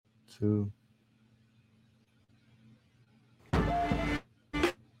2.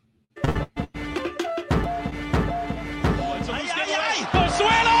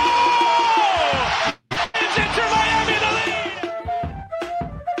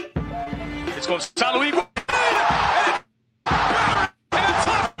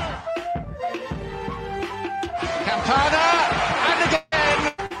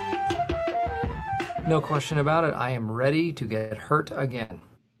 No question about it. I am ready to get hurt again.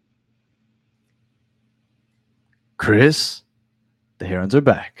 Chris, the Herons are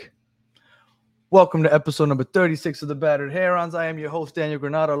back. Welcome to episode number 36 of the Battered Herons. I am your host, Daniel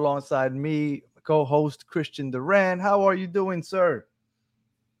Granado, alongside me, co-host Christian Duran. How are you doing, sir?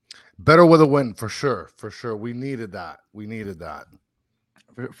 Better with a win, for sure. For sure. We needed that.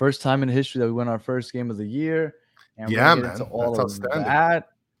 First time in history that we won our first game of the year. And we're yeah, get man. Into all That's of outstanding. that.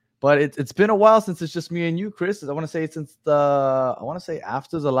 But it's been a while since it's just me and you, Chris. I want to say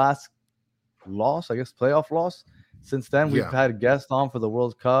after the last loss, I guess playoff loss. Since then, we've had guests on for the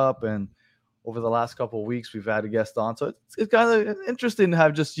World Cup, and over the last couple of weeks, we've had a guest on. So it's kind of interesting to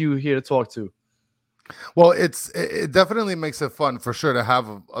have just you here to talk to. Well, it definitely makes it fun for sure to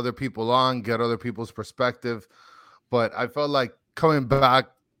have other people on, get other people's perspective. But I felt like coming back,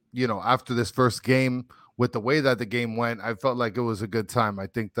 after this first game, with the way that the game went, I felt like it was a good time. I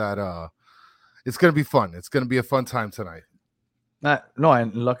think that it's going to be fun. It's going to be a fun time tonight. No,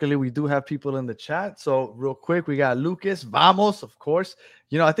 and luckily we do have people in the chat. So real quick, we got Lucas Vamos, of course.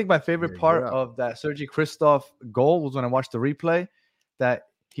 I think my favorite part of that Sergei Kristoff goal was when I watched the replay that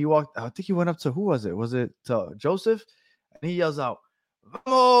he walked. I think he went up to, who was it? Was it Joseph? And he yells out,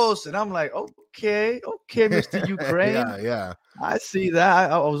 Vamos! And I'm like, okay, Mr. Ukraine. yeah. I see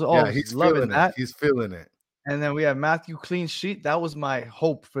that. I was he's loving that. He's feeling it. And then we have Matthew clean sheet. That was my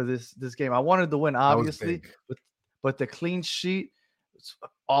hope for this game. I wanted to win, obviously, but the clean sheet, it's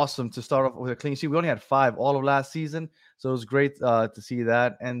awesome to start off with a clean sheet. We only had 5 all of last season, so it was great to see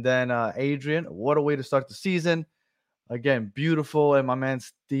that. And then Adrian, what a way to start the season. Again, beautiful. And my man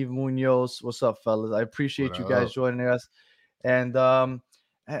Steve Munoz, what's up, fellas? I appreciate you guys joining us. And I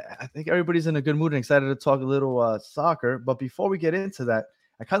think everybody's in a good mood and excited to talk a little soccer. But before we get into that,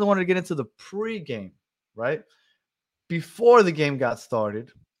 I kind of wanted to get into the pregame, right? Before the game got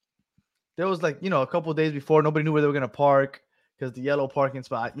started, there was a couple of days before, nobody knew where they were going to park because the yellow parking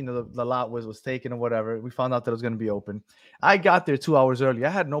spot, the lot was taken or whatever. We found out that it was going to be open. I got there 2 hours early. I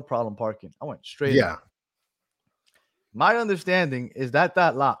had no problem parking. I went straight in. My understanding is that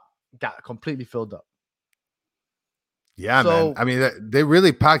lot got completely filled up. Yeah, man. I mean, they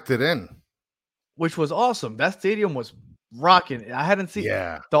really packed it in. Which was awesome. That stadium was rocking. I hadn't seen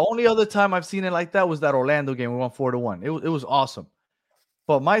the only other time I've seen it like that was that Orlando game. We won 4-1. It was awesome.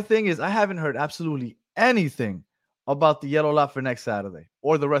 But my thing is, I haven't heard absolutely anything about the yellow lot for next Saturday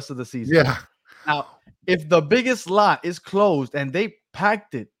or the rest of the season. Yeah. Now, if the biggest lot is closed and they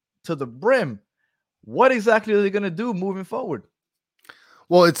packed it to the brim, what exactly are they going to do moving forward?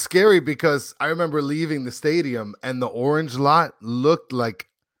 Well, it's scary because I remember leaving the stadium and the orange lot looked like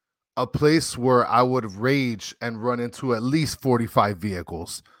a place where I would rage and run into at least 45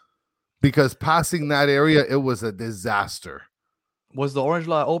 vehicles because passing that area, it was a disaster. Was the orange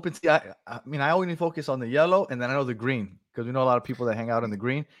lot open? See, I mean, I only focus on the yellow and then I know the green because we know a lot of people that hang out in the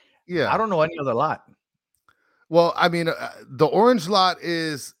green. Yeah. I don't know any other lot. Well, I mean, the orange lot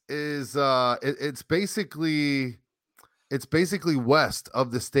it's basically west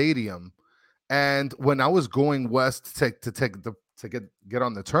of the stadium. And when I was going west to get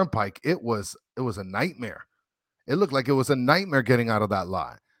on the turnpike, it was a nightmare. It looked like it was a nightmare getting out of that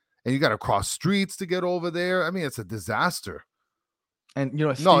lot. And you got to cross streets to get over there. I mean, it's a disaster. And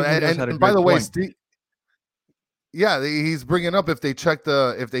Steve and by the way, Steve, he's bringing up if they check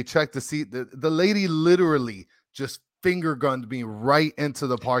the seat, the lady literally just finger gunned me right into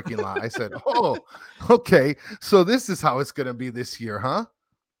the parking lot. I said, "Oh, okay, so this is how it's gonna be this year, huh?"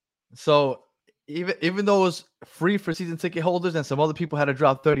 So even though it was free for season ticket holders and some other people had to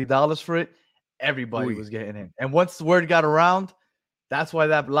drop $30 for it, everybody was getting in. And once the word got around, that's why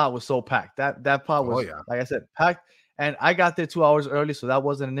that lot was so packed. That part was, like I said, packed. And I got there 2 hours early, so that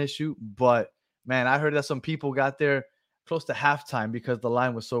wasn't an issue. But, man, I heard that some people got there close to halftime because the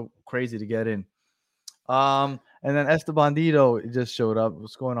line was so crazy to get in. And then Esteban Dito just showed up.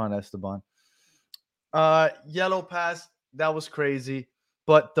 What's going on, Esteban? Yellow pass, that was crazy.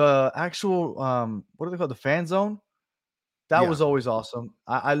 But the actual, what do they call the fan zone? That was always awesome.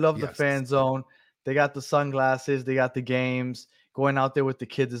 I love the fan zone. They got the sunglasses. They got the games. Going out there with the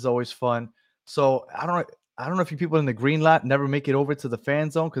kids is always fun. So I don't know if you people in the green lot never make it over to the fan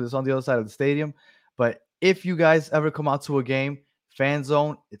zone because it's on the other side of the stadium. But if you guys ever come out to a game, Fan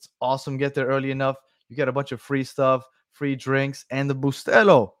Zone, it's awesome. Get there early enough. You get a bunch of free stuff, free drinks, and the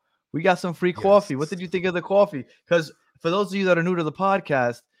Bustelo. We got some free coffee. What did you think of the coffee? Because for those of you that are new to the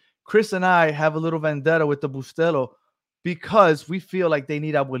podcast, Chris and I have a little vendetta with the Bustelo because we feel like they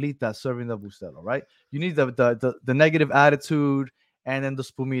need abuelita serving the Bustelo, right? You need the negative attitude and then the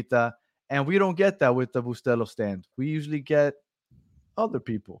spumita. And we don't get that with the Bustelo stand. We usually get other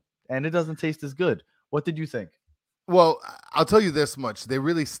people, and it doesn't taste as good. What did you think? Well, I'll tell you this much. They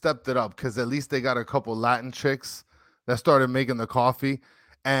really stepped it up because at least they got a couple Latin chicks that started making the coffee.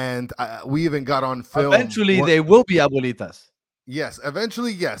 And we even got on film. Eventually, they will be abuelitas. Yes,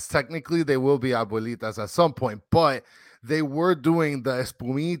 eventually, yes. Technically, they will be abuelitas at some point. But they were doing the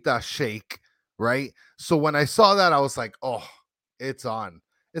espumita shake, right? So when I saw that, I was like, oh, it's on.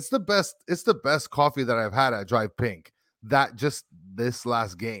 It's the best. It's the best coffee that I've had at Drive Pink. That just this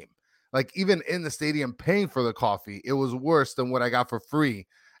last game. Like even in the stadium paying for the coffee, it was worse than what I got for free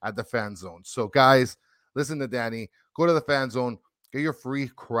at the Fan Zone. So guys, listen to Danny. Go to the Fan Zone. Get your free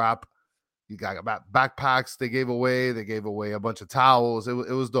crap. You got backpacks they gave away. They gave away a bunch of towels. It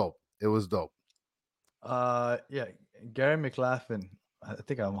was dope. It was dope. Yeah, Gary McLaughlin. I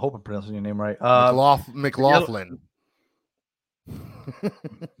think I'm hoping I'm pronouncing your name right. McLaughlin.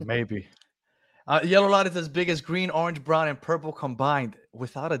 Maybe. Yellow lot is as big as green, orange, brown, and purple combined,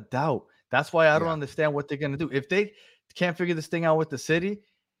 without a doubt. That's why I don't understand what they're going to do. If they can't figure this thing out with the city,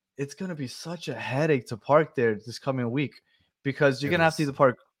 it's going to be such a headache to park there this coming week because you're going to have to either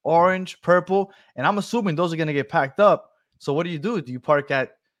park orange, purple, and I'm assuming those are going to get packed up. So what do? Do you park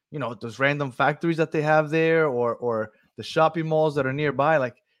at, those random factories that they have there or the shopping malls that are nearby?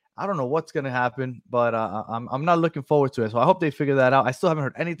 Like, I don't know what's going to happen, but I'm not looking forward to it. So I hope they figure that out. I still haven't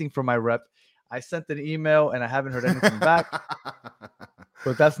heard anything from my rep. I sent an email and I haven't heard anything back.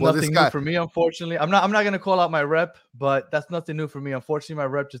 But that's nothing new for me, unfortunately. I'm not going to call out my rep, but that's nothing new for me. Unfortunately, my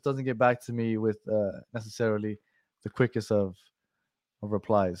rep just doesn't get back to me with necessarily the quickest of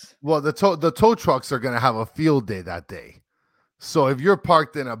replies. Well, the tow trucks are going to have a field day that day. So if you're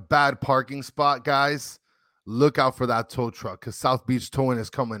parked in a bad parking spot, guys, look out for that tow truck because South Beach Towing is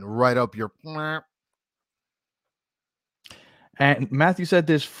coming right up your. And Matthew said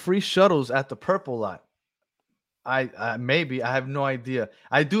there's free shuttles at the purple lot. I maybe, I have no idea.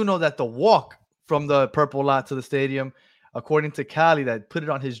 I do know that the walk from the purple lot to the stadium, according to Cali, that put it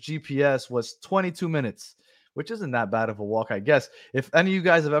on his GPS, was 22 minutes, which isn't that bad of a walk, I guess. If any of you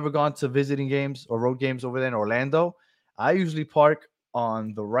guys have ever gone to visiting games or road games over there in Orlando, I usually park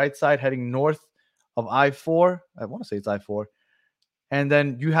on the right side heading north of I-4. I want to say it's I-4. And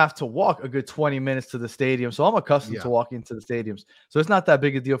then you have to walk a good 20 minutes to the stadium. So I'm accustomed to walking to the stadiums. So it's not that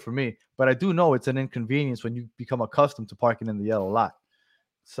big a deal for me. But I do know it's an inconvenience when you become accustomed to parking in the yellow lot.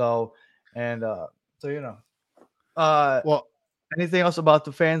 So, well, anything else about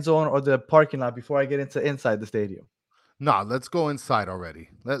the Fan Zone or the parking lot before I get into inside the stadium? No, let's go inside already.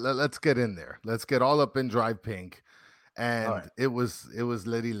 Let's get in there. Let's get all up in Drive Pink. And it was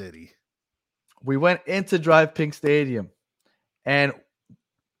litty. We went into Drive Pink Stadium. And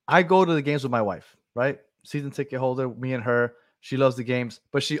I go to the games with my wife, right? Season ticket holder, me and her. She loves the games,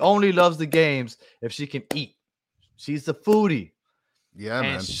 but she only loves the games if she can eat. She's a foodie. Yeah,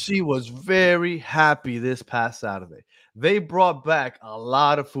 man. She was very happy this past Saturday. They brought back a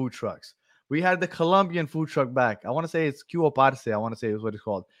lot of food trucks. We had the Colombian food truck back. I want to say it's Cuo Parce. I want to say is what it's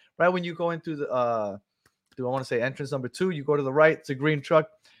called. Right when you go into the, entrance number 2, you go to the right. It's a green truck.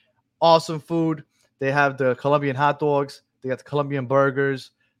 Awesome food. They have the Colombian hot dogs. They got the Colombian burgers.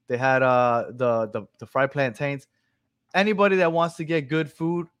 They had the fried plantains. Anybody that wants to get good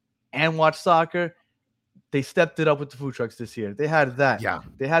food and watch soccer, they stepped it up with the food trucks this year. They had that. Yeah.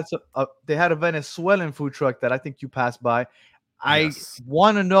 They had a Venezuelan food truck that I think you passed by. I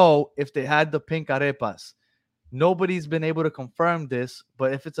want to know if they had the pink arepas. Nobody's been able to confirm this,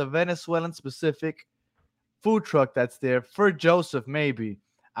 but if it's a Venezuelan specific food truck that's there for Joseph, maybe.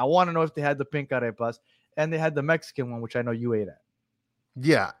 I want to know if they had the pink arepas. And they had the Mexican one, which I know you ate at.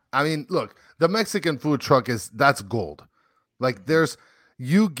 Yeah. I mean, look, the Mexican food truck that's gold. Like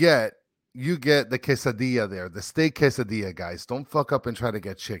you get the quesadilla there, the steak quesadilla, guys. Don't fuck up and try to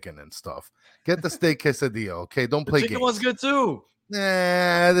get chicken and stuff. Get the steak quesadilla, okay? Don't play games. The chicken one's good too.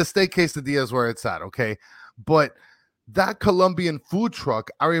 The steak quesadilla is where it's at, okay? But that Colombian food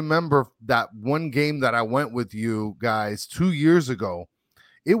truck, I remember that one game that I went with you guys 2 years ago.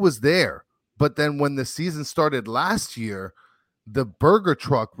 It was there. But then when the season started last year, the burger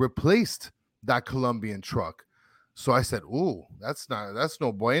truck replaced that Colombian truck. So I said, ooh, that's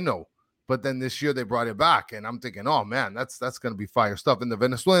no bueno. But then this year they brought it back. And I'm thinking, oh, man, that's going to be fire stuff. And the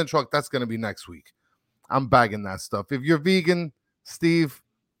Venezuelan truck, that's going to be next week. I'm bagging that stuff. If you're vegan, Steve,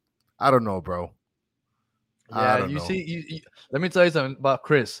 I don't know, bro. Yeah, you see, let me tell you something about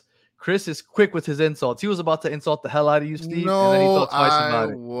Chris. Chris is quick with his insults. He was about to insult the hell out of you, Steve, and then he No, thought twice I about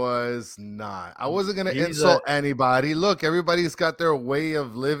it. was not. I wasn't going to He's insult anybody. Look, everybody's got their way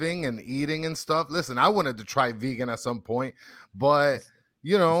of living and eating and stuff. Listen, I wanted to try vegan at some point, but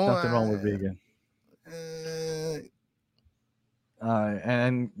you know, there's nothing wrong with vegan.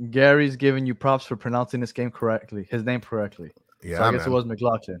 And Gary's giving you props for pronouncing his name correctly. Yeah, so I guess it was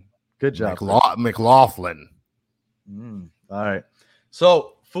McLaughlin. Good job, McLaughlin. All right.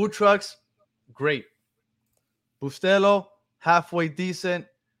 So food trucks, great. Bustelo, halfway decent.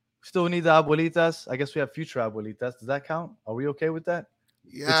 Still need the abuelitas. I guess we have future abuelitas. Does that count? Are we okay with that?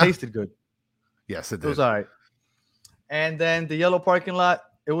 Yeah. It tasted good. Yes, it did. It was all right. And then the yellow parking lot,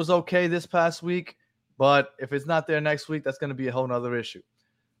 it was okay this past week. But if it's not there next week, that's going to be a whole nother issue.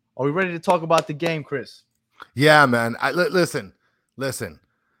 Are we ready to talk about the game, Chris? Yeah, man. Listen.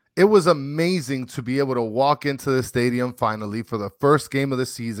 It was amazing to be able to walk into the stadium finally for the first game of the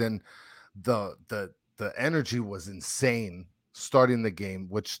season. The energy was insane starting the game,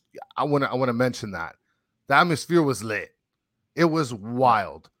 which I want to mention that. The atmosphere was lit. It was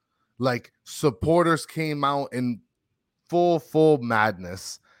wild. Like supporters came out in full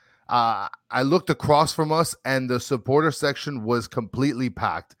madness. I looked across from us and the supporter section was completely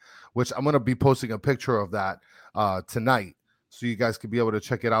packed, which I'm going to be posting a picture of that tonight so you guys can be able to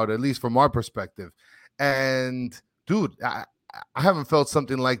check it out, at least from our perspective. And dude, I haven't felt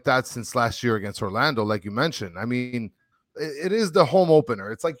something like that since last year against Orlando, like you mentioned. I mean, it is the home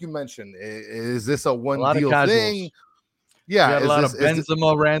opener. It's like you mentioned. Is this a one deal thing? Yeah, we had a lot of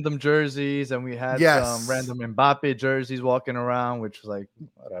Benzema random jerseys, and we had some random Mbappe jerseys walking around, which was like,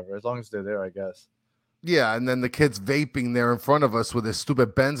 whatever, as long as they're there, I guess. Yeah, and then the kids vaping there in front of us with his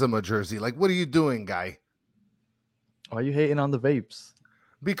stupid Benzema jersey. Like, what are you doing, guy? Why are you hating on the vapes?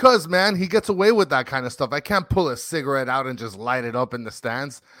 Because, man, he gets away with that kind of stuff. I can't pull a cigarette out and just light it up in the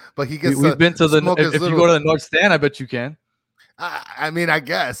stands, but he gets. We've been to the. If you go to the North Stand, I bet you can. I mean, I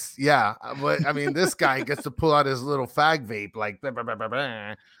guess, yeah. But I mean, this guy gets to pull out his little fag vape, like, blah, blah, blah, blah,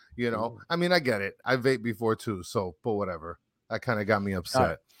 blah, you know. I mean, I get it. I vaped before too, so but whatever. That kind of got me upset.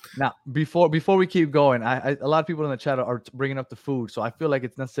 Right. Now, before we keep going, a lot of people in the chat are bringing up the food, so I feel like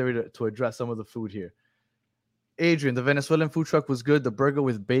it's necessary to address some of the food here. Adrian, the Venezuelan food truck was good. The burger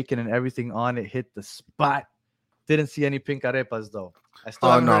with bacon and everything on it hit the spot. Didn't see any pink arepas though. I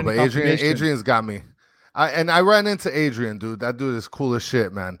still haven't heard any but Adrian's got me. I ran into Adrian, dude. That dude is cool as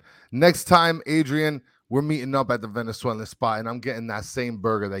shit, man. Next time, Adrian, we're meeting up at the Venezuelan spot, and I'm getting that same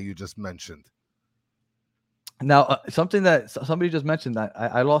burger that you just mentioned. Now, something that somebody just mentioned that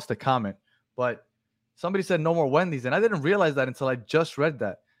I lost a comment, but somebody said no more Wendy's, and I didn't realize that until I just read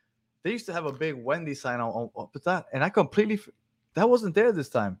that. They used to have a big Wendy's sign on that, and I completely that wasn't there this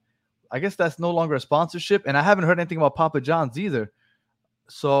time. I guess that's no longer a sponsorship, and I haven't heard anything about Papa John's either.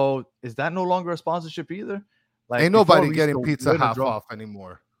 So is that no longer a sponsorship either? Like, ain't nobody getting pizza half off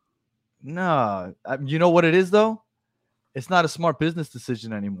anymore. No, you know what it is though? It's not a smart business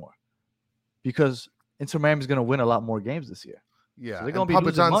decision anymore because Inter Miami is going to win a lot more games this year. Yeah, so they're going to be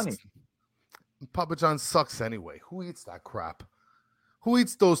losing money. Papa John's sucks anyway. Who eats that crap? Who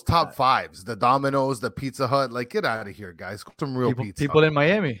eats those top fives? The Domino's, the Pizza Hut. Like, get out of here, guys. Get some real pizza. People in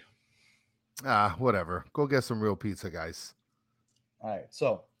Miami. Whatever. Go get some real pizza, guys. All right,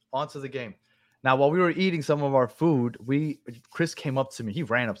 so on to the game. Now, while we were eating some of our food, Chris came up to me. He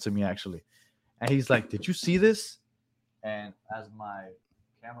ran up to me, actually. And he's like, did you see this? And as my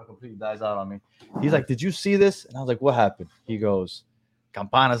camera completely dies out on me, he's like, did you see this? And I was like, what happened? He goes,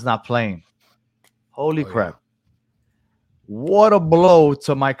 Campana's not playing. Holy crap. Yeah. What a blow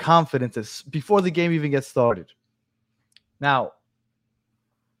to my confidence before the game even gets started. Now,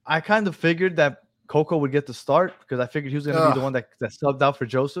 I kind of figured that Coco would get the start because I figured he was going to be the one that subbed out for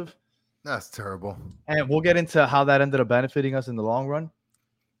Joseph. That's terrible. And we'll get into how that ended up benefiting us in the long run.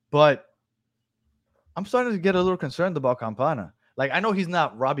 But I'm starting to get a little concerned about Campana. Like, I know he's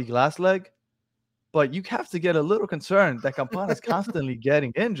not Robbie Glassleg, but you have to get a little concerned that Campana is constantly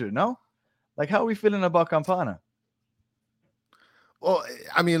getting injured, no? Like, how are we feeling about Campana? Well,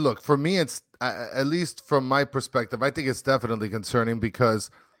 I mean, look, for me, it's at least from my perspective, I think it's definitely concerning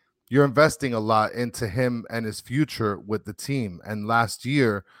because you're investing a lot into him and his future with the team. And last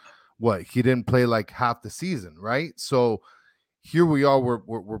year, he didn't play like half the season, right? So here we are,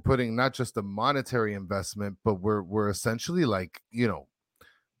 we're putting not just a monetary investment, but we're essentially like, you know,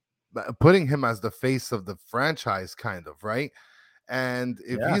 putting him as the face of the franchise, kind of, right? And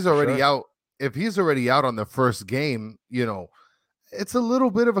if he's already out, on the first game, you know, it's a little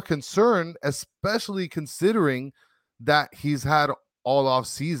bit of a concern, especially considering that he's had all off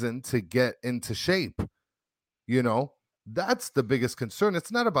season to get into shape. That's the biggest concern.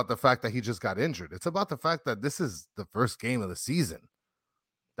 It's not about the fact that he just got injured. It's about the fact that this is the first game of the season.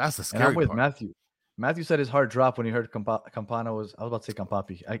 That's the scary And I'm with part. Matthew. Matthew said his heart dropped when he heard Campana was. I was about to say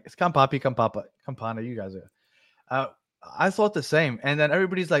Campapi. It's Campana. You guys are. I thought the same. And then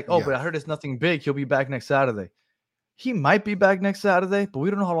everybody's like, "Oh, but I heard it's nothing big. He'll be back next Saturday." He might be back next Saturday, but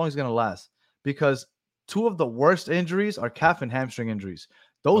we don't know how long he's going to last because two of the worst injuries are calf and hamstring injuries.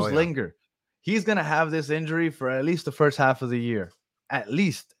 Those linger. He's going to have this injury for at least the first half of the year, at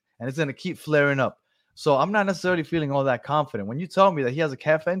least, and it's going to keep flaring up. So I'm not necessarily feeling all that confident. When you tell me that he has a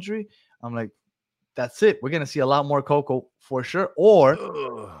calf injury, I'm like, that's it. We're going to see a lot more Coco for sure, or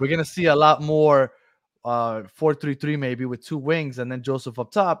we're going to see a lot more 4-3-3 maybe with two wings and then Joseph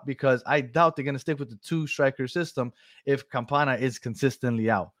up top, because I doubt they're going to stick with the two striker system if Campana is consistently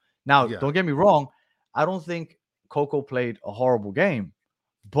out. Now, don't get me wrong. I don't think Coco played a horrible game,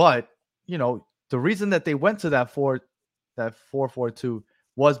 but the reason that they went to that 4-4-2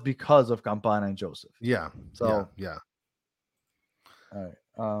 was because of Campana and Joseph. Yeah. So yeah. All right.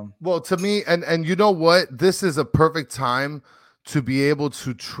 Well, to me, and you know what? This is a perfect time to be able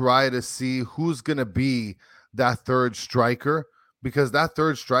to try to see who's going to be that third striker, because that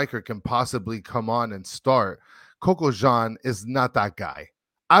third striker can possibly come on and start. Coco Jean is not that guy.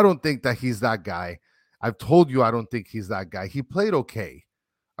 I don't think that he's that guy. I've told you I don't think he's that guy. He played okay.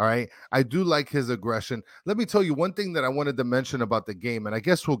 All right. I do like his aggression. Let me tell you one thing that I wanted to mention about the game, and I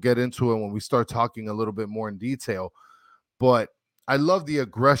guess we'll get into it when we start talking a little bit more in detail, but I love the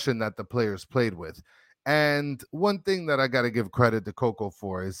aggression that the players played with. And one thing that I got to give credit to Coco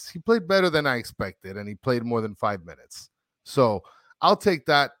for is he played better than I expected, and he played more than 5 minutes. So I'll take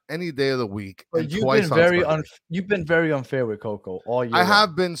that any day of the week. But and you've been very unfair with Coco all year. I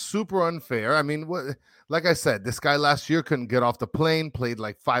have been super unfair. I mean, like I said, this guy last year couldn't get off the plane, played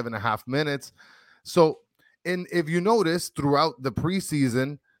like 5.5 minutes. So, and if you notice throughout the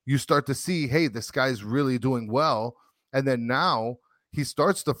preseason, you start to see, hey, this guy's really doing well. And then now he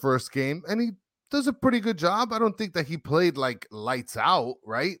starts the first game and he does a pretty good job. I don't think that he played like lights out,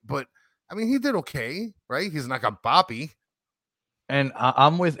 right? But I mean, he did okay, right? He's not a Poppy. And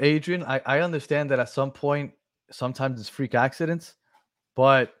I'm with Adrian. I understand that at some point, sometimes it's freak accidents,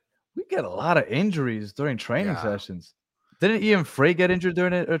 but we get a lot of injuries during training sessions. Didn't Ian Frey get injured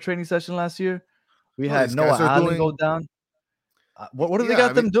during a training session last year? We had Noah Allen go down. What do they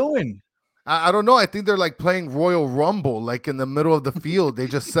got them doing? I don't know. I think they're like playing Royal Rumble, like in the middle of the field. They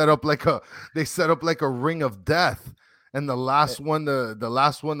just set up like a ring of death, and the last one that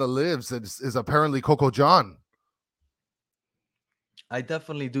lives is apparently Coco John. I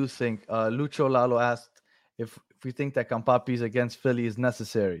definitely do think Lucho Lalo asked if we think that Campapi's against Philly is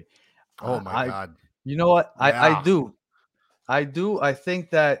necessary. Oh my God! You know what? I do. I think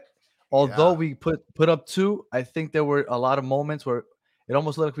that although we put up 2, I think there were a lot of moments where it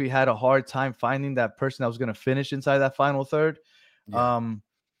almost looked like we had a hard time finding that person that was going to finish inside that final third. Yeah.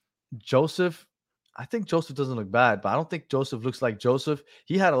 Joseph, I think Joseph doesn't look bad, but I don't think Joseph looks like Joseph.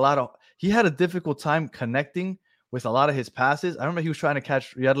 He had a difficult time connecting with a lot of his passes. I remember he was trying to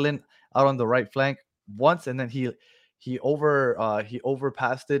catch Yedlin out on the right flank once, and then he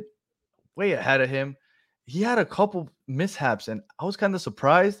overpassed it way ahead of him. He had a couple mishaps, and I was kind of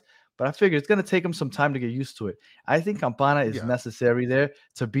surprised, but I figured it's going to take him some time to get used to it. I think Campana is necessary there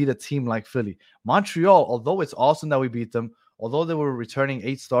to beat a team like Philly. Montreal, although it's awesome that we beat them, although they were returning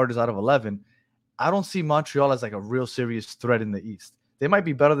 8 starters out of 11, I don't see Montreal as like a real serious threat in the East. They might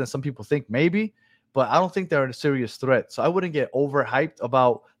be better than some people think, maybe, but I don't think they're a serious threat. So I wouldn't get overhyped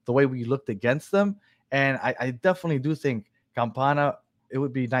about the way we looked against them. And I definitely do think Campana, it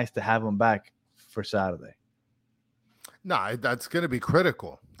would be nice to have him back for Saturday. No, that's going to be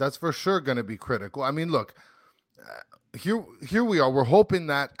critical. That's for sure going to be critical. I mean, look, here we are. We're hoping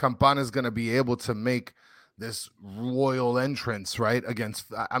that Campana is going to be able to make this royal entrance, right?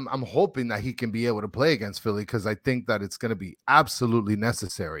 I'm hoping that he can be able to play against Philly, because I think that it's going to be absolutely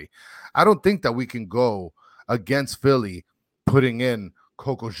necessary. I don't think that we can go against Philly putting in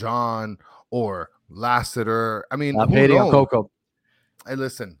Coco Jean or Lassiter. I mean, I'm hating on Coco. Hey,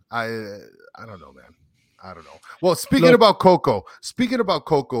 listen, I don't know, man. I don't know. Well, speaking about Coco,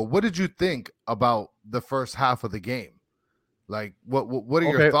 what did you think about the first half of the game? Like, what are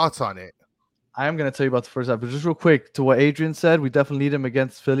your thoughts on it? I am going to tell you about the first half, but just real quick to what Adrian said, we definitely need him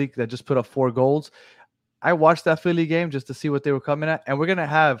against Philly that just put up 4 goals. I watched that Philly game just to see what they were coming at, and we're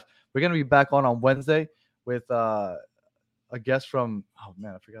gonna be back on Wednesday with a guest from, oh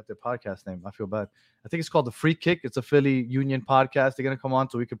man, I forgot their podcast name. I feel bad. I think it's called The Free Kick. It's a Philly Union podcast. They're gonna come on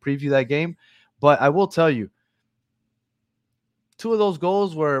so we can preview that game. But I will tell you, two of those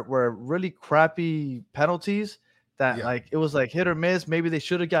goals were really crappy penalties that Yeah. it was hit or miss. Maybe they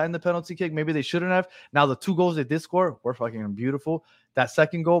should have gotten the penalty kick. Maybe they shouldn't have. Now the two goals they did score were fucking beautiful. That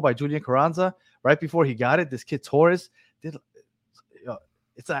second goal by Julian Carranza, right before he got it, this kid Torres did.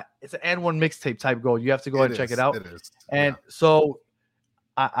 It's an and one mixtape type goal. You have to go ahead and check it out. It is. And so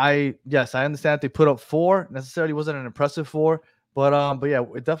yes, I understand they put up 4. Necessarily wasn't an impressive 4, but yeah,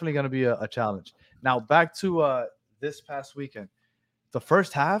 it's definitely going to be a challenge. Now back to this past weekend, the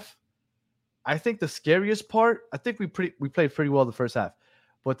first half. I think the scariest part. I think we played pretty well the first half,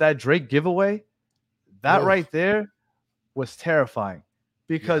 but that Drake giveaway, that right there, was terrifying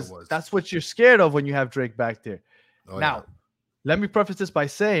because that's what you're scared of when you have Drake back there. Now, let me preface this by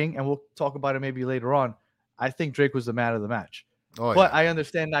saying, and we'll talk about it maybe later on, I think Drake was the man of the match. But I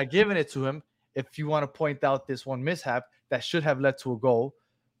understand not giving it to him if you want to point out this one mishap that should have led to a goal.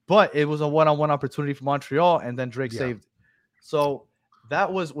 But it was a one-on-one opportunity for Montreal, and then Drake saved it. So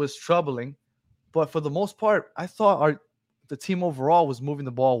that was troubling. But for the most part, I thought the team overall was moving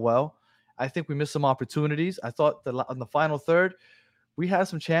the ball well. I think we missed some opportunities. I thought on the final third, we had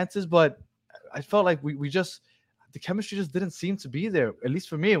some chances, but I felt like we just – the chemistry just didn't seem to be there, at least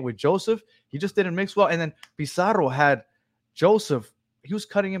for me. With Joseph, he just didn't mix well. And then Pizarro had Joseph. He was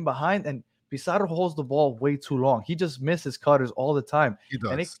cutting in behind, and Pizarro holds the ball way too long. He just misses cutters all the time. He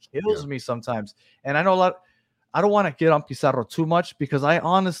does. And it kills me sometimes. And I know I don't want to get on Pizarro too much because I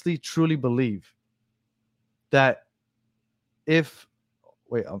honestly, truly believe that I'm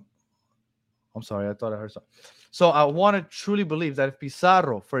sorry, I thought I heard something. So I want to truly believe that if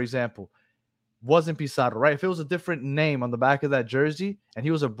Pizarro, for example, wasn't Pizarro, right? If it was a different name on the back of that jersey and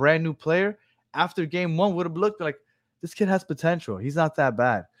he was a brand new player, after game 1 would have looked like this kid has potential. He's not that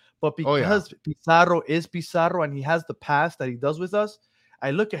bad. But because Pizarro is Pizarro and he has the pass that he does with us,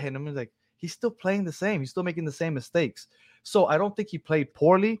 I look at him and I'm like, he's still playing the same. He's still making the same mistakes. So I don't think he played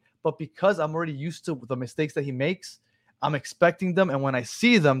poorly, but because I'm already used to the mistakes that he makes, I'm expecting them. And when I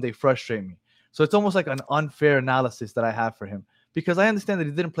see them, they frustrate me. So it's almost like an unfair analysis that I have for him because I understand that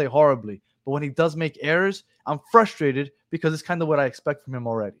he didn't play horribly. But when he does make errors, I'm frustrated because it's kind of what I expect from him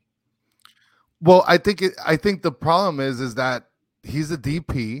already. Well, I think the problem is that he's a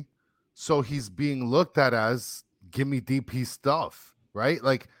DP, so he's being looked at as give me DP stuff, right?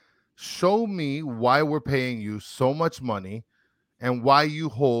 Like, show me why we're paying you so much money and why you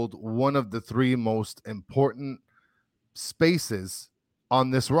hold one of the 3 most important spaces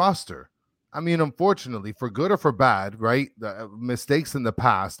on this roster. I mean, unfortunately, for good or for bad, right? The mistakes in the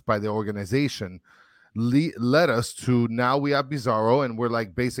past by the organization led us to now we have Pizarro, and we're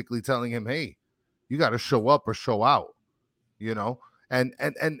like basically telling him, hey, you got to show up or show out, you know? And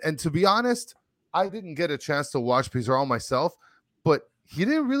to be honest, I didn't get a chance to watch Pizarro myself, but he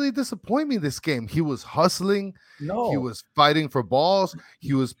didn't really disappoint me this game. He was hustling. No. He was fighting for balls.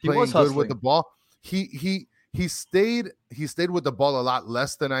 He was playing good with the ball. He stayed with the ball a lot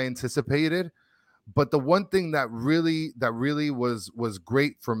less than I anticipated. But the one thing that really was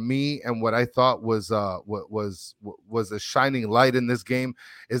great for me and what I thought was a shining light in this game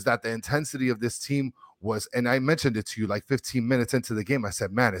is that the intensity of this team was, and I mentioned it to you like 15 minutes into the game. I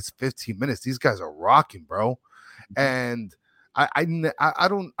said, man, it's 15 minutes. These guys are rocking, bro. And I don't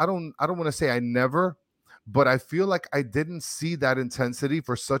want to say I never, but I feel like I didn't see that intensity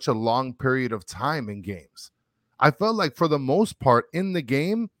for such a long period of time in games. I felt like for the most part in the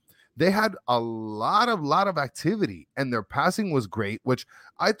game, they had a lot of activity and their passing was great, which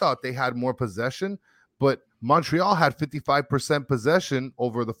I thought they had more possession, but Montreal had 55% possession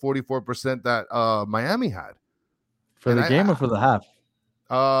over the 44% that Miami had. For the game or for the half?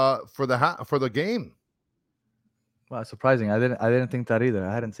 For the game. Wow, surprising. I didn't think that either.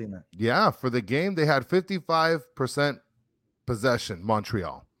 I hadn't seen that. Yeah, for the game they had 55% possession,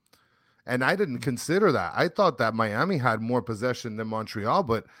 Montreal. And I didn't consider that. I thought that Miami had more possession than Montreal,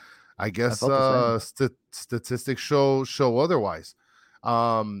 but I guess statistics show otherwise.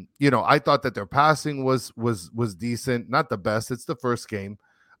 I thought that their passing was decent, not the best. It's the first game,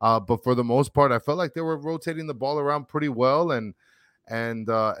 but for the most part, I felt like they were rotating the ball around pretty well, and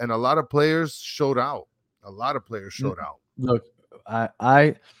a lot of players showed out. Look,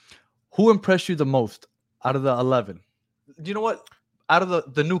 who impressed you the most out of the 11? Do you know what? Out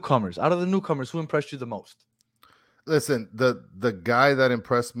of the newcomers, who impressed you the most? Listen, the guy that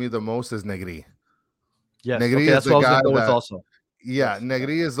impressed me the most is Negri. Yes, Negri that's what I was going to go with also. Yeah, yes.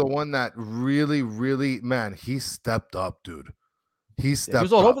 Negri is the one that really, really, man, he stepped up, dude. He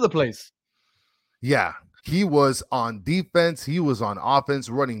was all over the place. Yeah, he was on defense. He was on offense,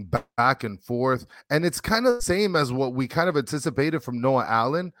 running back and forth. And it's kind of the same as what we kind of anticipated from Noah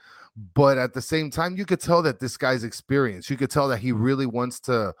Allen. But at the same time, you could tell that this guy's experienced. You could tell that he really wants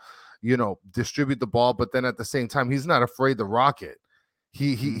to, distribute the ball. But then at the same time, he's not afraid to rock it.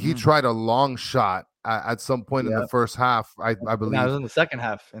 He tried a long shot at some point in the first half, I believe. No, it was in the second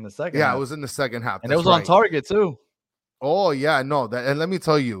half. Yeah, it was in the second half. And it was on target too. Oh, yeah, no. And let me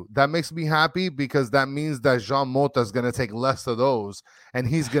tell you, that makes me happy because that means that Jean Mota is going to take less of those and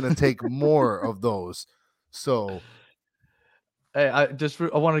he's going to take more of those. So, hey, I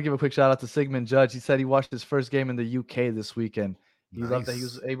want to give a quick shout out to Sigmund Judge. He said he watched his first game in the UK this weekend. He loved that he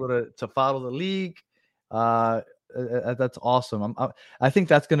was able to follow the league. That's awesome. I think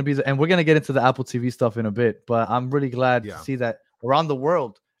that's going to be and we're going to get into the Apple TV stuff in a bit, but I'm really glad to see that around the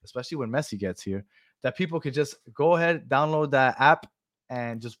world, especially when Messi gets here, that people could just go ahead, download that app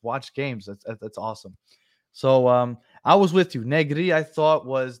and just watch games. That's awesome. So I was with you. Negri, I thought,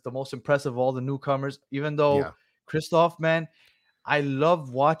 was the most impressive of all the newcomers, even though Christoph, man, I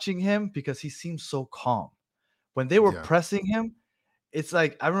love watching him because he seems so calm. When they were pressing him, it's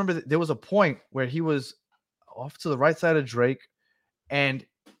like I remember there was a point where he was off to the right side of Drake, and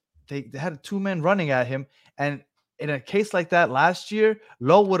they had two men running at him. And in a case like that last year,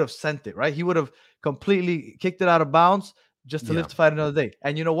 Lowe would have sent it, right? He would have completely kicked it out of bounds just to live to fight another day.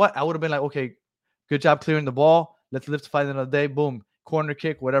 And you know what? I would have been like, okay, good job clearing the ball. Let's live to fight another day. Boom, corner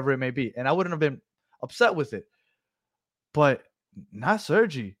kick, whatever it may be. And I wouldn't have been upset with it. But not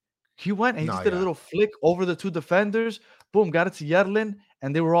Sergi. He went and he just did a little flick over the two defenders. Boom, got it to Yedlin,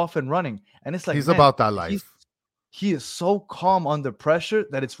 and they were off and running. And it's like, he's about that life. He is so calm under pressure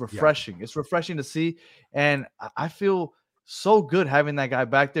that it's refreshing. It's refreshing to see. And I feel so good having that guy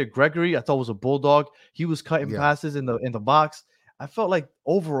back there. Gregory, I thought was a bulldog. He was cutting passes in the box. I felt like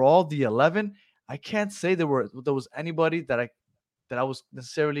overall the 11, I can't say there was anybody that I was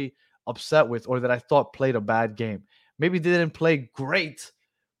necessarily upset with or that I thought played a bad game. Maybe they didn't play great,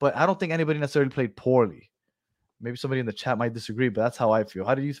 but I don't think anybody necessarily played poorly. Maybe somebody in the chat might disagree, but that's how I feel.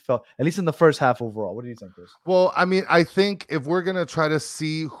 How do you feel? At least in the first half overall. What do you think, Chris? Well, I mean, I think if we're going to try to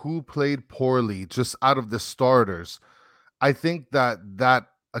see who played poorly just out of the starters, I think that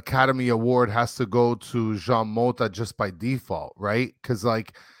Academy Award has to go to Jean Mota just by default, right? Because,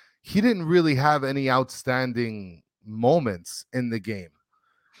 like, he didn't really have any outstanding moments in the game,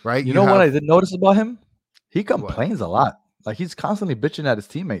 right? You know what I did notice about him? He complains a lot. Like, he's constantly bitching at his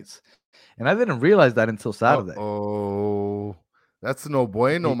teammates. And I didn't realize that until Saturday. Oh, that's no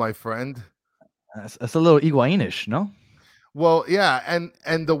bueno, my friend. That's a little Higuain-ish, no? Well, yeah,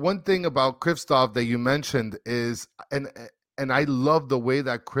 and the one thing about Kristoff that you mentioned is, and I love the way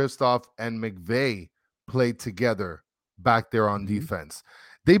that Kristoff and McVay played together back there on defense.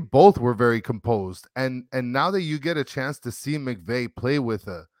 They both were very composed, and now that you get a chance to see McVay play with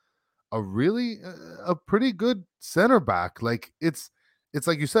a pretty good center back, like it's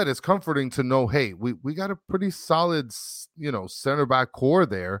like you said, it's comforting to know, hey, we got a pretty solid, center back core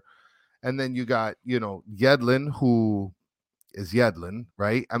there. And then you got, Yedlin, who is Yedlin,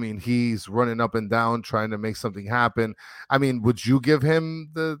 right? I mean, he's running up and down trying to make something happen. I mean, would you give him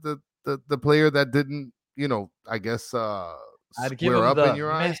the player that didn't, I guess I'd give him square up in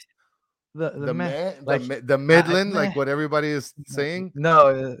your eyes? The Midland, like what everybody is saying?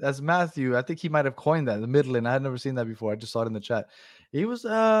 No, that's Matthew. I think he might have coined that, the Midland. I had never seen that before. I just saw it in the chat. He was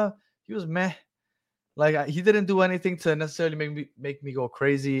meh. Like, he didn't do anything to necessarily make me go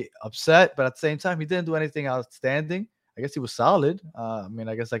crazy upset, but at the same time, he didn't do anything outstanding. I guess he was solid. I mean,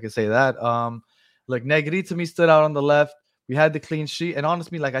 I guess I could say that. Like, Negri to me stood out on the left. We had the clean sheet, and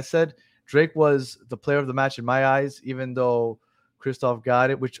honestly, like I said, Drake was the player of the match in my eyes, even though Kristoff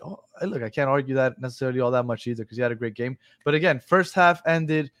got it, which, look, I can't argue that necessarily all that much either because he had a great game. But again, first half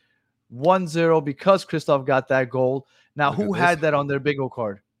ended 1-0 because Kristoff got that goal. Now, who had that on their bingo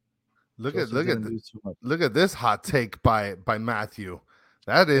card? Look at this hot take by Matthew.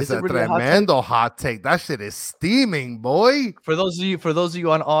 That is a really tremendo hot take. That shit is steaming, boy. For those of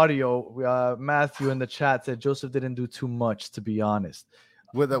you on audio, Matthew in the chat said Joseph didn't do too much, to be honest.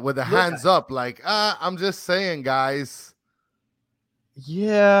 With the hands up, like, I'm just saying, guys.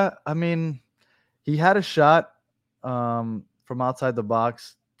 Yeah, I mean, he had a shot from outside the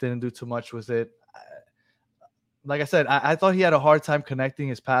box. Didn't do too much with it. Like I said, I thought he had a hard time connecting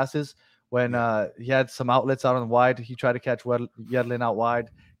his passes when he had some outlets out on wide. He tried to catch Yedlin out wide,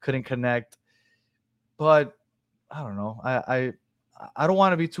 couldn't connect. But I don't know. I don't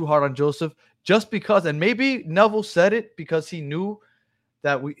want to be too hard on Joseph just because, and maybe Neville said it because he knew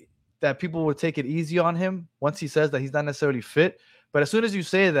that people would take it easy on him once he says that he's not necessarily fit. But as soon as you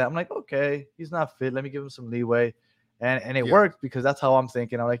say that, I'm like, okay, he's not fit. Let me give him some leeway. And it worked because that's how I'm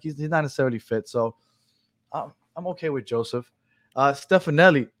thinking. I'm like, he's not necessarily fit. So I'm okay with Joseph.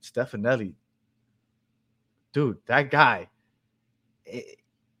 Stefanelli, dude, that guy, eh,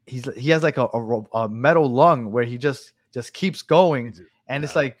 he has like a metal lung where he just keeps going, and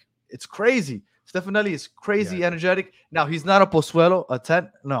it's like it's crazy. Stefanelli is crazy energetic. Now he's not a Pozuelo, a 10,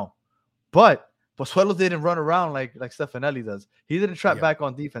 no, but Pozuelo didn't run around like Stefanelli does. He didn't trap back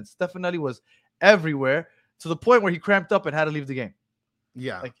on defense. Stefanelli was everywhere to the point where he cramped up and had to leave the game.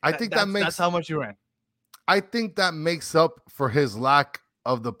 Yeah, Like I think that's how much he ran. I think that makes up for his lack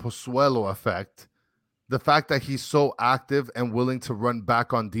of the Pozuelo effect. The fact that he's so active and willing to run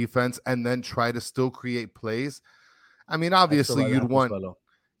back on defense and then try to still create plays. I mean, obviously you'd want,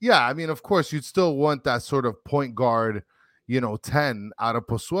 I mean, of course you'd still want that sort of point guard, 10 out of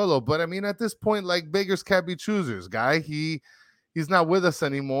Pozuelo. But I mean, at this point, like, beggars can't be choosers, guy. He's not with us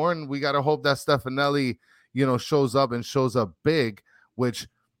anymore. And we got to hope that Stefanelli, shows up big, which,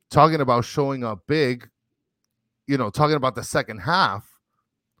 talking about showing up big, talking about the second half,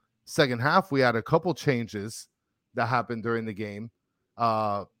 we had a couple changes that happened during the game.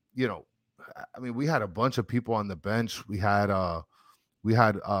 I mean, we had a bunch of people on the bench. We had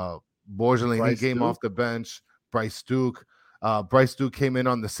Borgelin, he came off the bench. Bryce Duke came in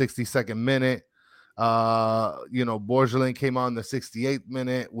on the 62nd minute. Borgelin came on the 68th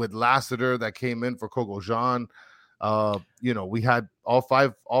minute with Lassiter that came in for Coco Jean. We had all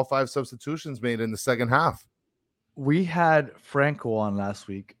five substitutions made in the second half. We had Franco on last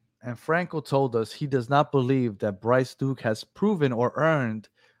week, and Franco told us he does not believe that Bryce Duke has proven or earned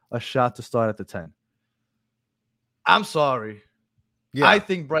a shot to start at the 10. I'm sorry. Yeah. I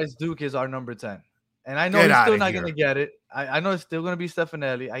think Bryce Duke is our number 10. And I know he's still not going to get it. I know it's still going to be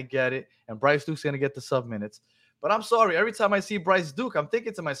Stefanelli. I get it. And Bryce Duke's going to get the sub minutes. But I'm sorry. Every time I see Bryce Duke, I'm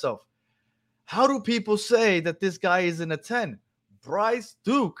thinking to myself, how do people say that this guy isn't a 10? Bryce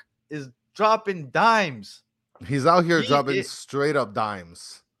Duke is dropping dimes. He's out here dropping straight up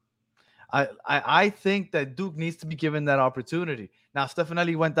dimes. I think that Duke needs to be given that opportunity. Now,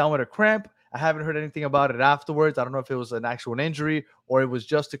 Stefanelli went down with a cramp. I haven't heard anything about it afterwards. I don't know if it was an actual injury or it was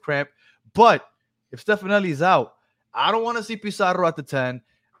just a cramp. But if Stefanelli's out, I don't want to see Pizarro at the 10.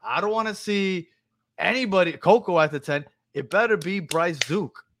 I don't want to see anybody, Coco at the 10. It better be Bryce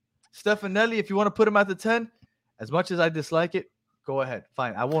Duke. Stefanelli, if you want to put him at the 10, as much as I dislike it, go ahead.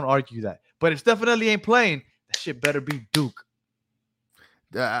 Fine. I won't argue that. But if Stefanelli ain't playing, that shit better be Duke.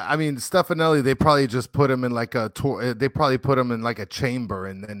 I mean, Stefanelli, they probably just put him in like a tour. They probably put him in like a chamber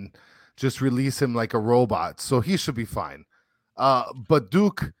and then just release him like a robot. So he should be fine. But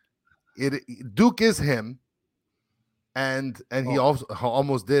Duke is him. And he also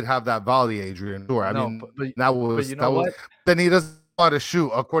almost did have that volley, Adrian. Sure. I mean, that was then he doesn't know how to shoot,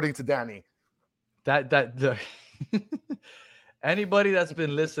 according to Danny. Anybody that's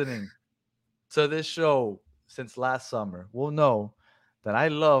been listening to this show since last summer will know that I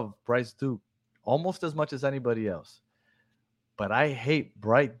love Bryce Duke almost as much as anybody else. But I hate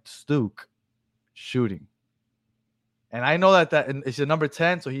Bryce Duke shooting. And I know that it's a number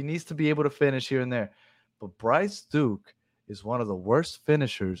 10, so he needs to be able to finish here and there. But Bryce Duke is one of the worst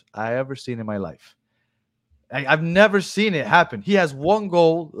finishers I ever seen in my life. I've never seen it happen. He has one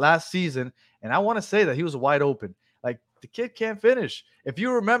goal last season, and I want to say that he was wide open. Like, the kid can't finish. If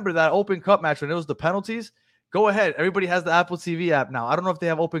you remember that Open Cup match when it was the penalties, go ahead. Everybody has the Apple TV app now. I don't know if they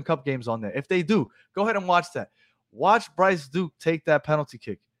have Open Cup games on there. If they do, go ahead and watch that. Watch Bryce Duke take that penalty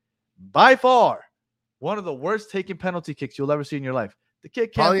kick. By far, one of the worst taking penalty kicks you'll ever see in your life. The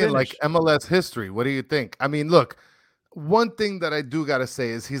kid can't finish. In like MLS history. What do you think? I mean, look, one thing that I do got to say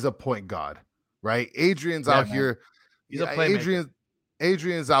is he's a point guard, right? Adrian's out here. He's a playmaker.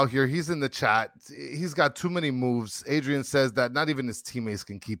 Adrian's out here. He's in the chat. He's got too many moves. Adrian says that not even his teammates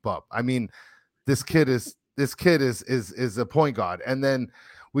can keep up. I mean, this kid is a point guard. And then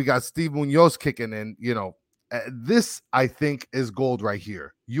we got Steve Munoz kicking in. This, I think, is gold right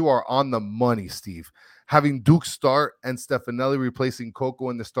here. You are on the money, Steve. Having Duke start and Stefanelli replacing Coco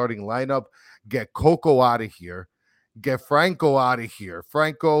in the starting lineup, get Coco out of here, get Franco out of here.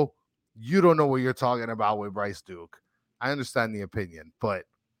 Franco, you don't know what you're talking about with Bryce Duke. I understand the opinion, but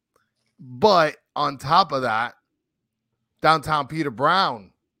on top of that, downtown Peter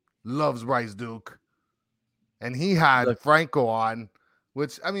Brown loves Bryce Duke, and he had Franco on,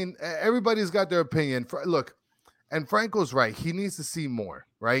 which, I mean, everybody's got their opinion. Look, and Franco's right. He needs to see more,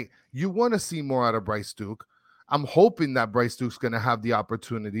 right? You want to see more out of Bryce Duke. I'm hoping that Bryce Duke's going to have the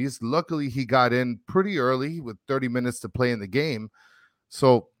opportunities. Luckily, he got in pretty early with 30 minutes to play in the game.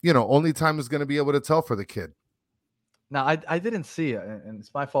 So, only time is going to be able to tell for the kid. Now, I didn't see it, and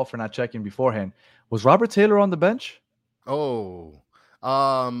it's my fault for not checking beforehand. Was Robert Taylor on the bench? Oh,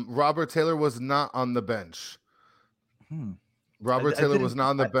 Robert Taylor was not on the bench. Robert Taylor was not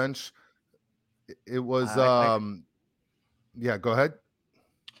on the bench. It was yeah, go ahead.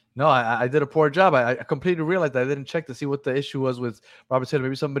 No, I did a poor job. I completely realized that I didn't check to see what the issue was with Robert Taylor.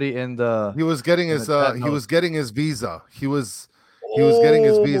 Maybe somebody in the he was getting his getting his visa. He was getting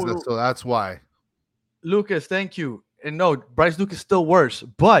his visa, so that's why. Lucas, thank you. And no, Bryce Lucas is still worse,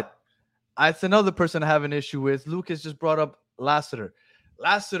 but that's another person I have an issue with. Lucas just brought up Lassiter.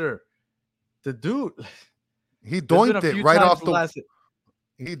 Lassiter, the dude, he doinked it right off the.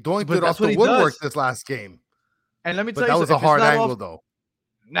 He doinked it off the woodwork this last game. And let me tell you, that was a hard angle, though.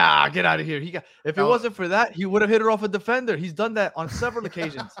 Nah, get out of here. If it wasn't for that, he would have hit it off a defender. He's done that on several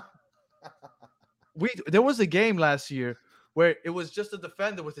occasions. There was a game last year where it was just a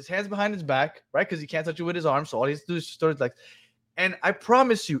defender with his hands behind his back, right? Because he can't touch you with his arms, so all he has to do is just throw his legs. And I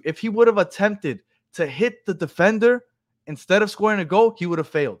promise you, if he would have attempted to hit the defender instead of scoring a goal, he would have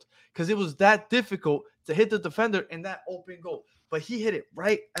failed. Because it was that difficult to hit the defender in that open goal. But he hit it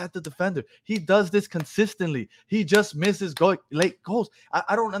right at the defender. He does this consistently. He just misses late goals.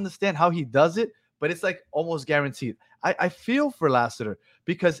 I don't understand how he does it, but it's like almost guaranteed. I feel for Lassiter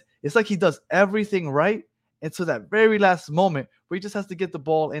because it's like he does everything right until that very last moment where he just has to get the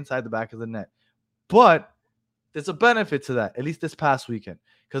ball inside the back of the net. But there's a benefit to that, at least this past weekend.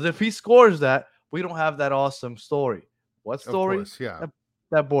 Because if he scores that, we don't have that awesome story. What story? Of course, yeah.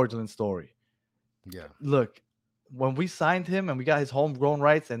 That Borgelin story. Yeah. Look, when we signed him and we got his homegrown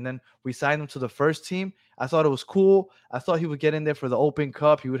rights and then we signed him to the first team, I thought it was cool. I thought he would get in there for the Open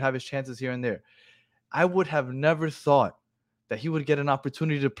Cup. He would have his chances here and there. I would have never thought that he would get an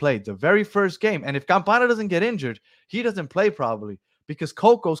opportunity to play the very first game. And if Campana doesn't get injured, he doesn't play probably because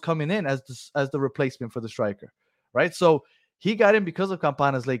Coco's coming in as the replacement for the striker, right? So he got in because of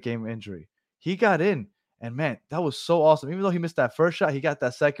Campana's late game injury. He got in, and man, that was so awesome. Even though he missed that first shot, he got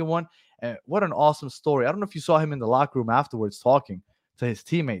that second one. And what an awesome story. I don't know if you saw him in the locker room afterwards talking to his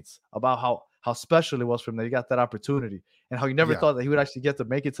teammates about how special it was for him that he got that opportunity and how he never thought that he would actually get to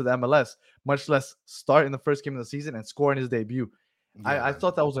make it to the MLS, much less start in the first game of the season and score in his debut. Yeah. I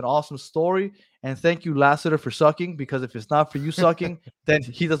thought that was an awesome story. And thank you, Lassiter, for sucking, because if it's not for you sucking, then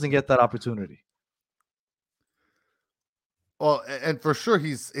he doesn't get that opportunity. Well, and for sure,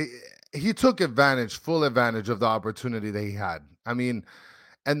 he took full advantage of the opportunity that he had. I mean,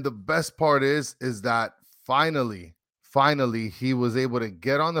 and the best part is that finally, he was able to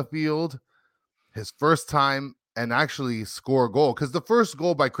get on the field his first time and actually score a goal. Because the first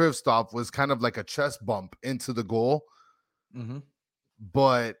goal by Kristoff was kind of like a chest bump into the goal. Mm-hmm.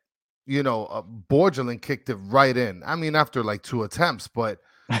 But, Borgelin kicked it right in. I mean, after like 2 attempts, but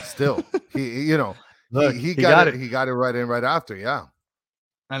still, he got it. He got it right in right after, yeah.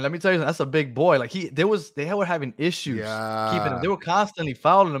 And let me tell you, that's a big boy. Like they were having issues keeping him. They were constantly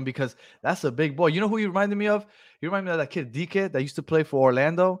fouling him because that's a big boy. You know who he reminded me of? He reminded me of that kid DK that used to play for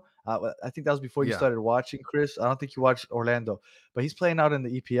Orlando. I think that was before you started watching, Chris. I don't think you watched Orlando, but he's playing out in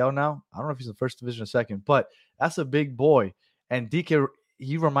the EPL now. I don't know if he's in first division or second, but that's a big boy. And DK,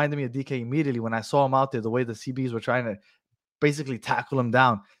 he reminded me of DK immediately when I saw him out there. The way the CBs were trying to basically tackle him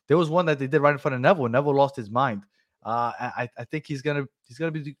down. There was one that they did right in front of Neville. Neville lost his mind. I think he's gonna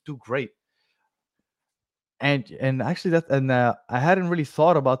do great. And actually I hadn't really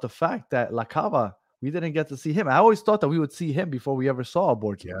thought about the fact that La Cava, we didn't get to see him. I always thought that we would see him before we ever saw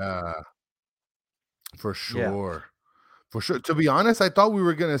Borgelin. Yeah, for sure. Yeah. For sure. To be honest, I thought we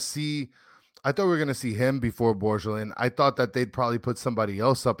were gonna see him before Borgelin. I thought that they'd probably put somebody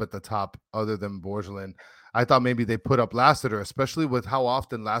else up at the top other than Borgelin. I thought maybe they put up Lassiter, especially with how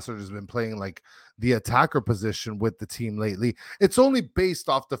often Lassiter has been playing like the attacker position with the team lately. It's only based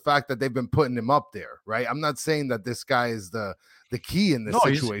off the fact that they've been putting him up there, right? I'm not saying that this guy is the key in this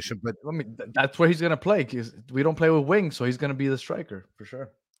situation, but I mean, that's where he's going to play because we don't play with wings, so he's going to be the striker for sure.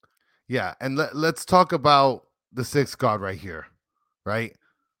 Yeah, and let's talk about the sixth god right here, right?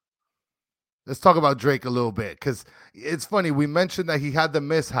 Let's talk about Drake a little bit because it's funny. We mentioned that he had the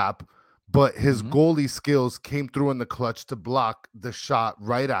mishap, but his goalie skills came through in the clutch to block the shot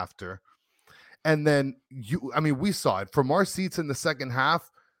right after. And then we saw it from our seats in the second half.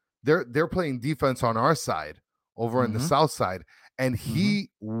 They're playing defense on our side over in the south side, and he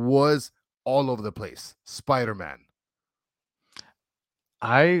was all over the place. Spider-Man.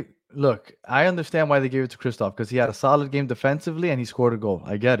 I understand why they gave it to Kristoff because he had a solid game defensively and he scored a goal.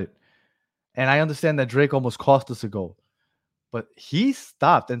 I get it. And I understand that Drake almost cost us a goal. But he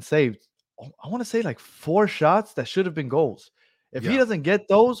stopped and saved, I want to say, like 4 shots that should have been goals. If he doesn't get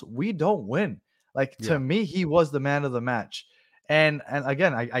those, we don't win. Like, to me, he was the man of the match. And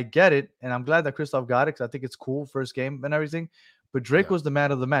again, I get it. And I'm glad that Kristoff got it because I think it's cool, first game and everything. But Drake was the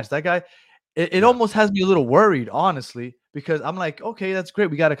man of the match. That guy, it almost has me a little worried, honestly, because I'm like, okay, that's great.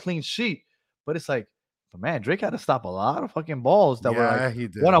 We got a clean sheet. But it's like, but man, Drake had to stop a lot of fucking balls that were like he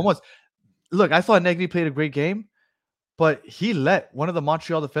did. one-on-ones. Look, I thought Negri played a great game, but he let one of the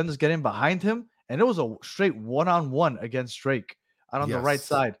Montreal defenders get in behind him, and it was a straight one-on-one against Drake out on the right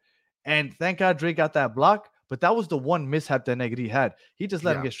side. And thank God Drake got that block, but that was the one mishap that Negri had. He just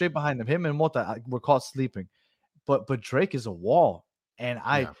let him get straight behind him. Him and Mota were caught sleeping. But Drake is a wall, and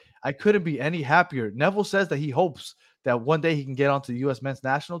I couldn't be any happier. Neville says that he hopes that one day he can get onto the U.S. men's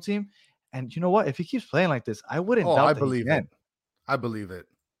national team. And you know what? If he keeps playing like this, I wouldn't doubt I that believe he can. it. I believe it.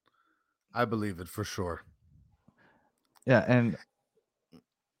 I believe it for sure. Yeah,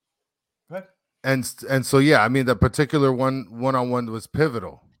 and so yeah, I mean, the particular one-on-one was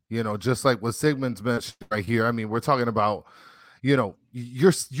pivotal. You know, just like what Sigmund's mentioned right here. I mean, we're talking about, you know,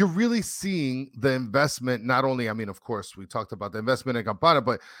 you're really seeing the investment. Not only, I mean, of course, we talked about the investment in Campana,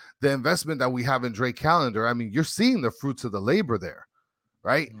 but the investment that we have in Drake Callender. I mean, you're seeing the fruits of the labor there,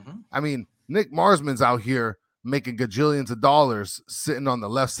 right? I mean, Nick Marsman's out here making gajillions of dollars sitting on the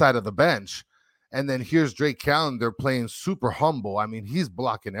left side of the bench. And then here's Drake Callender playing super humble. I mean, he's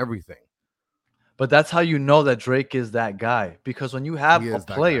blocking everything. But that's how you know that Drake is that guy. Because when you have a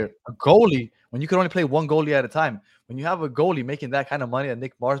player, a goalie, when you can only play one goalie at a time, when you have a goalie making that kind of money that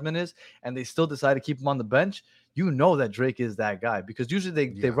Nick Marsman is, and they still decide to keep him on the bench, you know that Drake is that guy. Because usually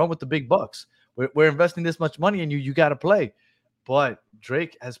they run with the big bucks. We're investing this much money in you. You got to play. But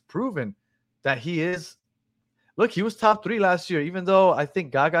Drake has proven that he is. Look, he was top 3 last year, even though I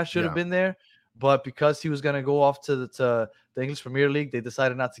think Gaga should have been there. But because he was going to go off to the English Premier League, they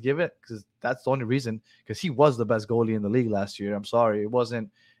decided not to give it, because that's the only reason, because he was the best goalie in the league last year. I'm sorry. It wasn't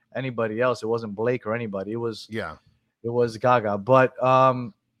anybody else. It wasn't Blake or anybody. It was Gaga. But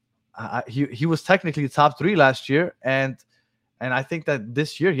he was technically top 3 last year. And I think that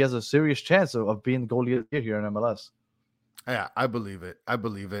this year he has a serious chance of being the goalie of the year here in MLS. Yeah, I believe it.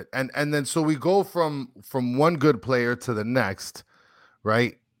 And then so we go from one good player to the next,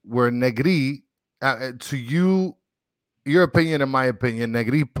 right? Where Negri, to your opinion and my opinion,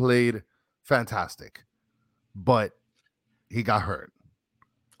 Negri played fantastic, but he got hurt.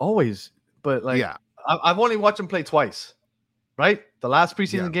 Always. But I've only watched him play twice, right? The last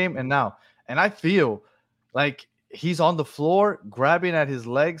preseason game and now. And I feel like he's on the floor grabbing at his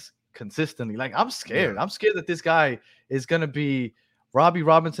legs consistently. Like, I'm scared. I'm scared that this guy is going to be Robbie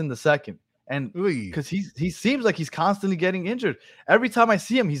Robinson II. And because he seems like he's constantly getting injured. Every time I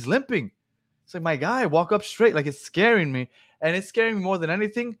see him, he's limping. It's like, my guy, walk up straight. Like, it's scaring me. And it's scaring me more than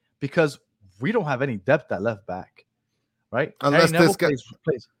anything because we don't have any depth at left back, right? Unless Harry this guy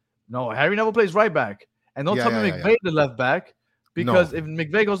plays. No, Harry Neville plays right back. And don't tell me McVay the left back, because if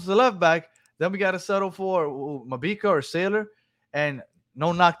McVay goes to the left back, then we got to settle for Mabika or Sailor. And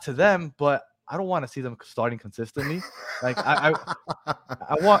no knock to them, but I don't want to see them starting consistently. Like, I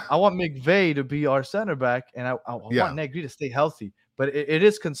want McVay to be our center back, and I want Negri to stay healthy. But it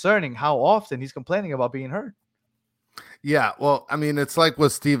is concerning how often he's complaining about being hurt. Yeah, well, I mean, it's like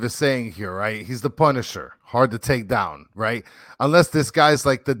what Steve is saying here, right? He's the Punisher, hard to take down, right? Unless this guy's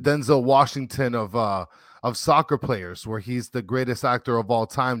like the Denzel Washington of soccer players, where he's the greatest actor of all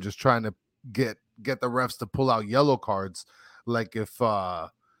time, just trying to get the refs to pull out yellow cards, like if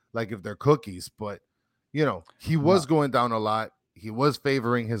they're cookies. But you know, he was going down a lot. He was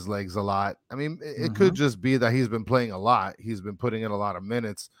favoring his legs a lot. I mean, it could just be that he's been playing a lot. He's been putting in a lot of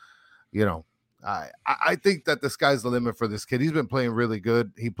minutes. You know, I think that the sky's the limit for this kid. He's been playing really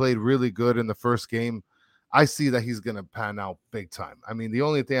good. He played really good in the first game. I see that he's going to pan out big time. I mean, the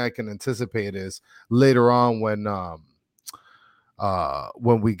only thing I can anticipate is later on when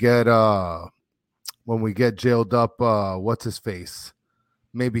we get jailed up, what's his face?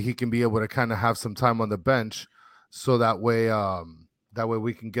 Maybe he can be able to kind of have some time on the bench, so that way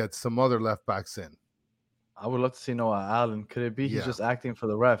we can get some other left backs in. I would love to see Noah Allen. Could it be he's just acting for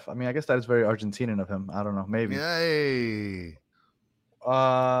the ref? I mean, I guess that is very Argentinian of him. I don't know. Maybe. Yay.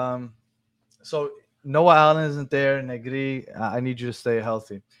 So Noah Allen isn't there. Negri, I need you to stay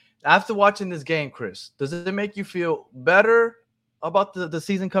healthy. After watching this game, Chris, does it make you feel better about the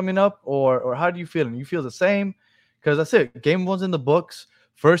season coming up, or how do you feel? And you feel the same? Because that's it. Game 1's in the books.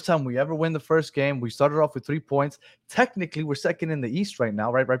 First time we ever win the first game. We started off with 3 points. Technically, we're second in the East right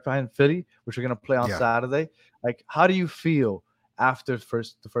now, right behind Philly, which we're going to play on Saturday. Like, how do you feel after the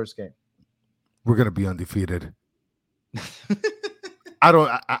first game? We're going to be undefeated. I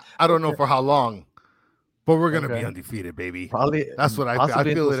don't know for how long, but we're going to be undefeated, baby. Probably. That's what I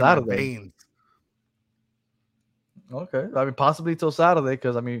feel it in my veins. Okay. I mean, possibly till Saturday,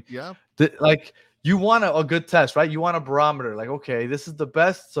 because, I mean, you want a good test, right? You want a barometer. Like, okay, this is the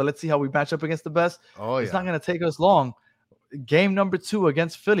best, so let's see how we match up against the best. Oh, yeah. It's not going to take us long. game number 2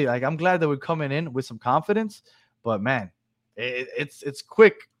 against Philly. Like, I'm glad that we're coming in with some confidence, but man, it's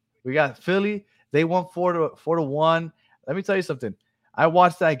quick. We got Philly. They won 4-1. Let me tell you something. I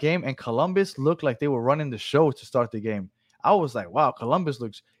watched that game, and Columbus looked like they were running the show to start the game. I was like, wow, Columbus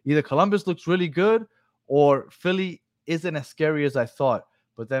looks really good, or Philly isn't as scary as I thought.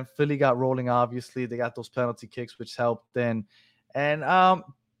 But then Philly got rolling. Obviously, they got those penalty kicks, which helped. And I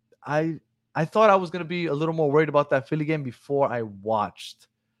thought I was going to be a little more worried about that Philly game before I watched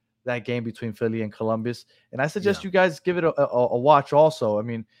that game between Philly and Columbus. And I suggest you guys give it a watch also. I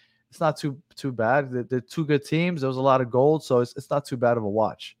mean, it's not too bad. They're two good teams. There was a lot of goals, so it's not too bad of a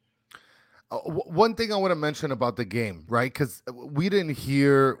watch. One thing I want to mention about the game, right? Because we didn't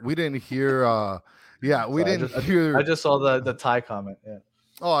hear. I just saw the tie comment. Yeah.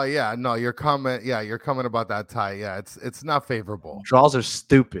 Oh yeah, no, your comment. Yeah, your comment about that tie. Yeah, it's not favorable. Draws are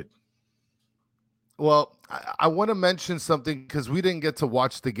stupid. Well, I want to mention something because we didn't get to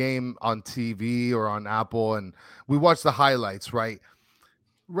watch the game on TV or on Apple, and we watched the highlights, right?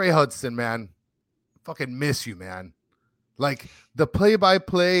 Ray Hudson, man, fucking miss you, man. Like the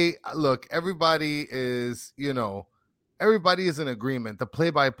play-by-play, look, everybody is in agreement. The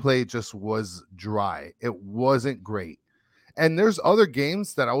play-by-play just was dry. It wasn't great. And there's other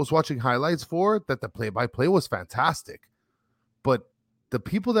games that I was watching highlights for that the play-by-play was fantastic. But the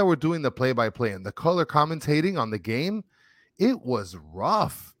people that were doing the play-by-play and the color commentating on the game, it was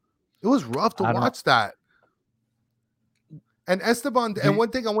rough. It was rough to watch that. And Esteban, and one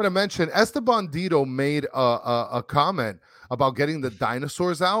thing I want to mention, Esteban Dito made a comment about getting the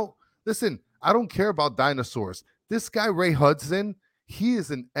dinosaurs out. Listen, I don't care about dinosaurs. This guy, Ray Hudson, he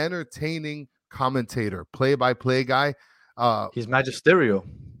is an entertaining commentator, play-by-play guy. He's magisterial.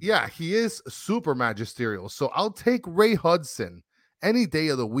 Yeah, he is super magisterial. So I'll take Ray Hudson any day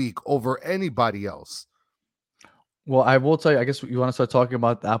of the week over anybody else. Well, I will tell you, I guess you want to start talking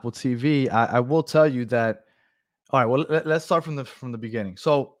about the Apple TV. I will tell you that. All right, well, let's start from the beginning.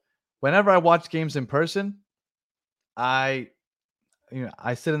 So whenever I watch games in person, I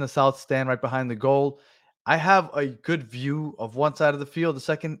sit in the south stand right behind the goal. I have a good view of one side of the field. The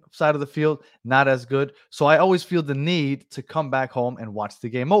second side of the field, not as good. So I always feel the need to come back home and watch the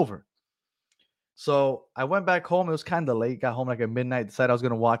game over. So I went back home. It was kind of late. Got home like at midnight. Decided I was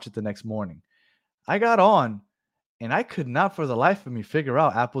going to watch it the next morning. I got on, and I could not for the life of me figure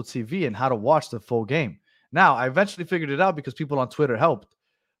out Apple TV and how to watch the full game. Now, I eventually figured it out because people on Twitter helped.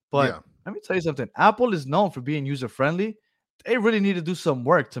 But let me tell you something. Apple is known for being user-friendly. They really need to do some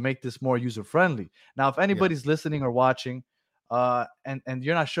work to make this more user-friendly. Now, if anybody's listening or watching and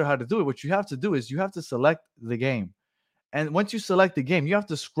you're not sure how to do it, what you have to do is you have to select the game. And once you select the game, you have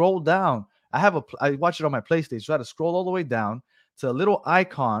to scroll down. I watch it on my PlayStation. So I have to scroll all the way down to a little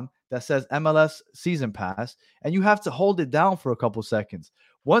icon that says MLS Season Pass, and you have to hold it down for a couple seconds.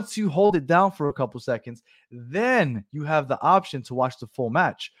 Once you hold it down for a couple seconds, then you have the option to watch the full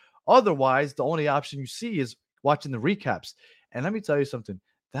match. Otherwise, the only option you see is watching the recaps. And let me tell you something.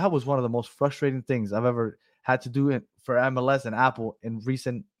 That was one of the most frustrating things I've ever had to do for MLS and Apple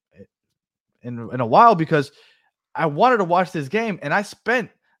in a while, because I wanted to watch this game, and I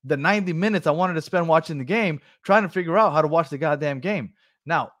spent the 90 minutes I wanted to spend watching the game trying to figure out how to watch the goddamn game.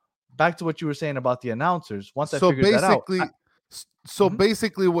 Now, back to what you were saying about the announcers. Once I figured that out.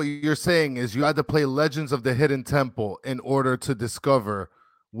 Basically what you're saying is you had to play Legends of the Hidden Temple in order to discover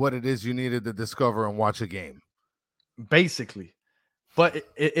what it is you needed to discover and watch a game. Basically. But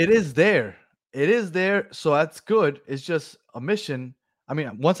it is there. It is there, so that's good. It's just a mission. I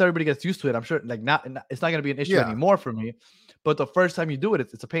mean, once everybody gets used to it, I'm sure it's not going to be an issue anymore for me. But the first time you do it,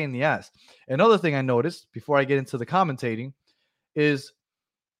 it's a pain in the ass. Another thing I noticed before I get into the commentating is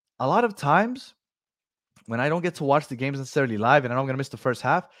a lot of times when I don't get to watch the games necessarily live and I don't going to miss the first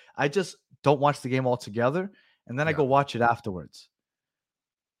half, I just don't watch the game altogether, and then I go watch it afterwards.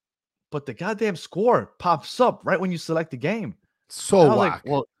 But the goddamn score pops up right when you select the game. So whack. Like,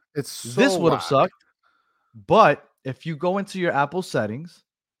 well, this would have sucked. But if you go into your Apple settings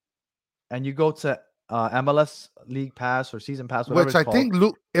and you go to MLS League Pass or Season Pass, whatever which I think,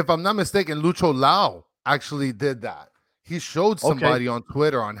 if I'm not mistaken, Lucho Lau actually did that. He showed somebody on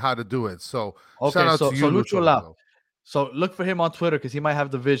Twitter on how to do it. So shout out to you, Lucho Lau. So look for him on Twitter because he might have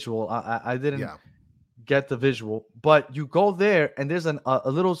the visual. I didn't get the visual, but you go there and there's a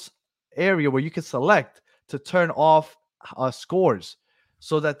little area where you can select to turn off scores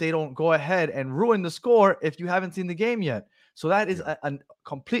so that they don't go ahead and ruin the score if you haven't seen the game yet. So that is a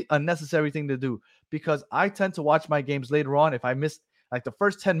complete unnecessary thing to do, because I tend to watch my games later on. If I miss like the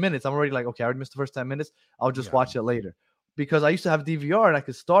first 10 minutes, I'm already like, okay, I already missed the first 10 minutes. I'll just watch it later, because I used to have DVR and I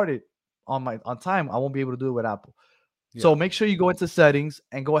could start it on time. I won't be able to do it with Apple. So make sure you go into settings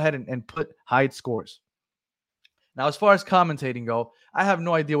and go ahead and put hide scores. Now, as far as commentating go, I have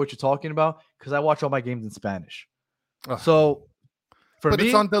no idea what you're talking about because I watch all my games in Spanish. So for me,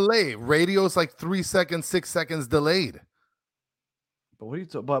 it's on delay. Radio's like 3 seconds, 6 seconds delayed. But what are you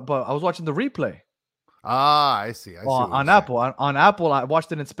talking? But I was watching the replay. I see. On Apple. On Apple, I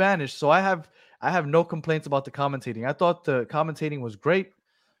watched it in Spanish, so I have no complaints about the commentating. I thought the commentating was great.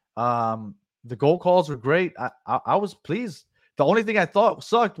 The goal calls were great. I was pleased. The only thing I thought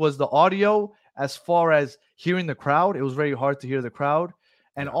sucked was the audio as far as hearing the crowd. It was very hard to hear the crowd.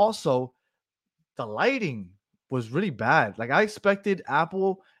 And also the lighting was really bad. Like I expected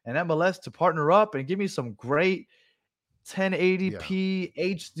Apple and MLS to partner up and give me some great 1080p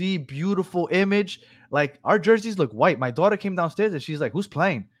HD beautiful image. Like our jerseys look white. My daughter came downstairs and she's like, "Who's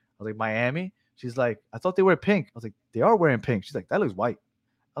playing?" I was like, "Miami." She's like, "I thought they were pink." I was like, "They are wearing pink." She's like, "That looks white."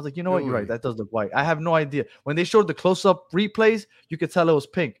 I was like, "You know what? You're right. That does look white." I have no idea. When they showed the close-up replays, you could tell it was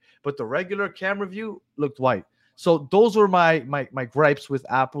pink, but the regular camera view looked white. So those were my gripes with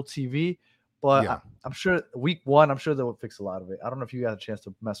Apple TV. But I'm sure week 1, I'm sure they'll fix a lot of it. I don't know if you got a chance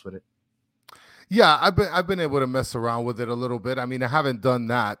to mess with it. Yeah, I've been able to mess around with it a little bit. I mean, I haven't done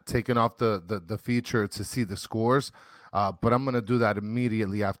that, taken off the feature to see the scores, but I'm gonna do that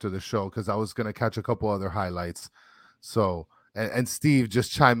immediately after the show because I was gonna catch a couple other highlights. So, and Steve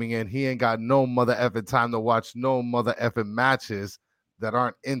just chiming in, he ain't got no mother effing time to watch no mother effing matches that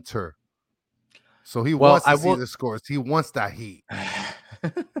aren't Inter. So he wants to see the scores. He wants that heat.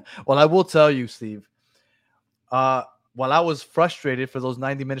 Well, I will tell you, Steve. While I was frustrated for those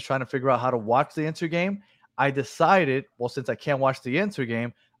 90 minutes trying to figure out how to watch the Inter game, I decided, well, since I can't watch the Inter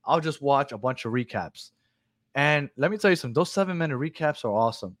game, I'll just watch a bunch of recaps. And let me tell you something, those 7-minute recaps are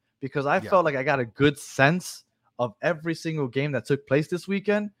awesome because I felt like I got a good sense of every single game that took place this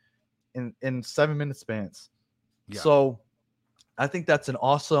weekend in 7-minute spans. So I think that's an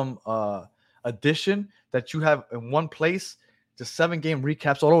awesome addition that you have in one place. Just 7-game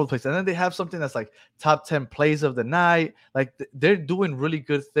recaps all over the place. And then they have something that's like top 10 plays of the night. Like they're doing really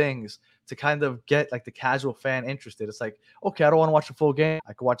good things to kind of get like the casual fan interested. It's like, okay, I don't want to watch a full game.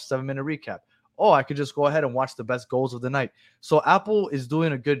 I could watch a 7-minute recap. Oh, I could just go ahead and watch the best goals of the night. So Apple is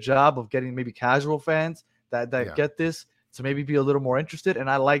doing a good job of getting maybe casual fans that get this to maybe be a little more interested. And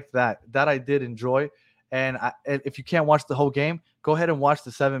I like that. That I did enjoy. And if you can't watch the whole game, go ahead and watch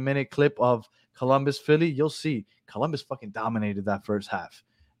the 7-minute clip of Columbus Philly. You'll see Columbus fucking dominated that first half.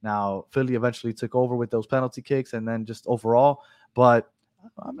 Now Philly eventually took over with those penalty kicks and then just overall, but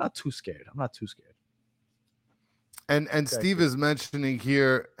I'm not too scared. And Steve is mentioning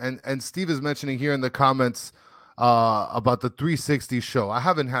here, and Steve is mentioning here in the comments about the 360 show. I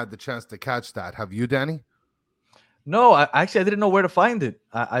haven't had the chance to catch that. Have you, Danny? No, I didn't know where to find it.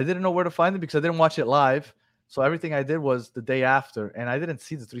 I didn't know where to find it because I didn't watch it live. So everything I did was the day after, and I didn't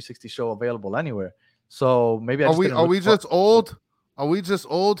see the 360 show available anywhere. So maybe are we just old? Are we just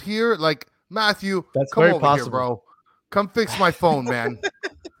old here? Like Matthew, that's come very over possible, here, bro. Come fix my phone, man.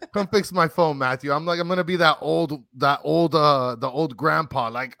 Come fix my phone, Matthew. I'm gonna be the old grandpa.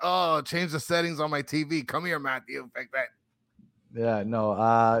 Like, oh, change the settings on my TV. Come here, Matthew. Fix that. Yeah, no,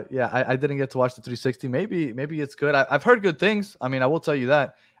 I didn't get to watch the 360. Maybe it's good. I've heard good things. I mean, I will tell you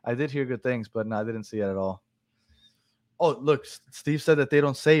that I did hear good things, but no, I didn't see it at all. Oh, look, Steve said that they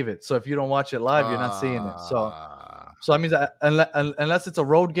don't save it. So if you don't watch it live, you're not seeing it. So I mean, unless it's a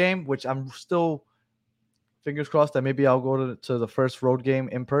road game, which I'm still fingers crossed that maybe I'll go to the first road game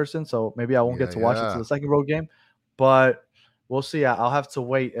in person. So maybe I won't get to watch it to the second road game, but we'll see. I'll have to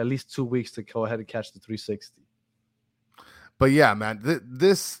wait at least 2 weeks to go ahead and catch the 360. But yeah, man,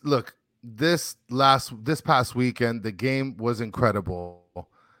 this past weekend, the game was incredible.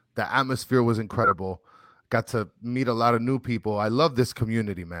 The atmosphere was incredible. Got to meet a lot of new people. I love this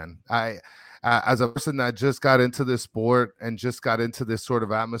community, man. As a person that just got into this sport and just got into this sort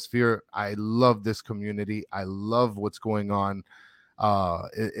of atmosphere, I love this community. I love what's going on.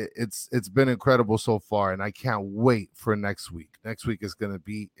 It's been incredible so far, and I can't wait for next week. Next week is going to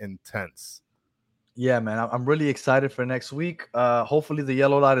be intense. Yeah, man, I'm really excited for next week. Hopefully the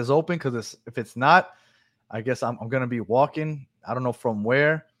yellow light is open because if it's not, I guess I'm going to be walking. I don't know from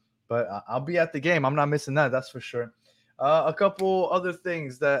where, but I'll be at the game. I'm not missing that. That's for sure. A couple other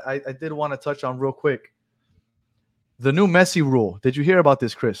things that I did want to touch on real quick. The new Messi rule. Did you hear about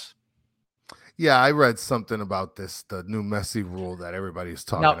this, Chris? Yeah, I read something about this, the new Messi rule that everybody's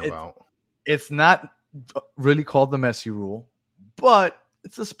talking about. It's not really called the Messi rule, but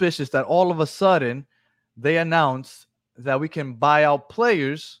it's suspicious that all of a sudden they announced that we can buy out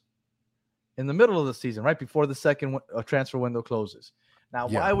players in the middle of the season, right before the second transfer window closes. Now,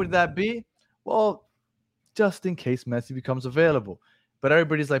 why would that be? Well, just in case Messi becomes available. But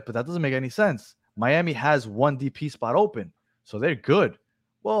everybody's like, but that doesn't make any sense. Miami has one DP spot open, so they're good.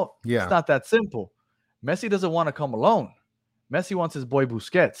 Well, it's not that simple. Messi doesn't want to come alone. Messi wants his boy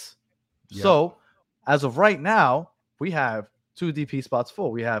Busquets. Yeah. So, as of right now, we have 2 DP spots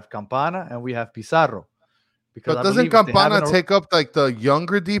full. We have Campana and we have Pizarro. Because but doesn't Campana take up like the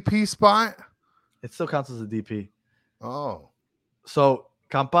younger DP spot? It still counts as a DP. Oh. So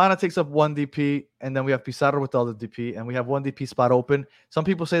Campana takes up 1 DP, and then we have Pizarro with the other DP, and we have 1 DP spot open. Some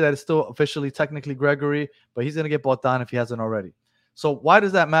people say that it's still officially technically Gregory, but he's going to get bought down if he hasn't already. So why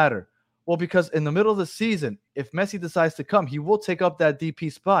does that matter? Well, because in the middle of the season, if Messi decides to come, he will take up that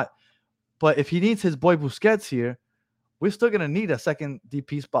DP spot. But if he needs his boy Busquets here, we're still going to need a second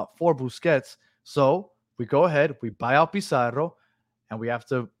DP spot for Busquets. So we go ahead, we buy out Pizarro, and we have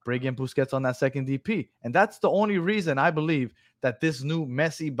to bring in Busquets on that second DP. And that's the only reason I believe that this new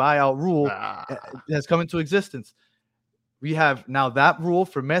Messi buyout rule has come into existence. We have now that rule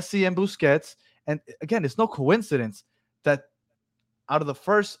for Messi and Busquets. And again, it's no coincidence that out of the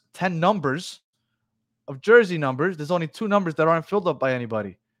first 10 numbers of jersey numbers, there's only 2 numbers that aren't filled up by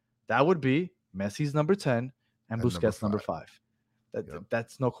anybody. That would be Messi's number 10 and Busquets number 5.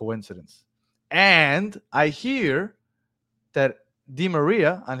 That's no coincidence. And I hear that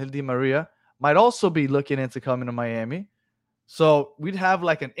Angel Di Maria, might also be looking into coming to Miami. So we'd have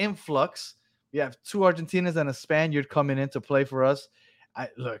like an influx. We have 2 Argentinians and a Spaniard coming in to play for us. I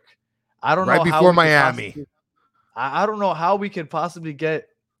don't know right before Miami. I don't know how we could possibly get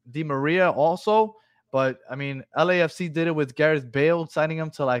Di Maria also, but I mean LAFC did it with Gareth Bale, signing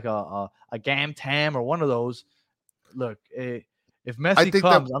him to like a Gam Tam or one of those. Look, if Messi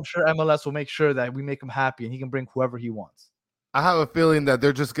comes, I'm sure MLS will make sure that we make him happy and he can bring whoever he wants. I have a feeling that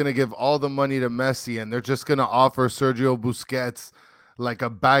they're just going to give all the money to Messi and they're just going to offer Sergio Busquets like a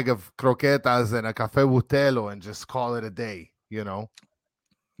bag of croquetas and a café butelo and just call it a day, you know?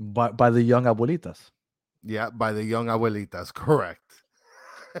 By the young abuelitas. Yeah, by the young abuelitas. Correct.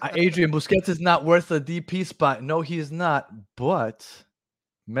 Adrian, Busquets is not worth a DP spot. No, he is not. But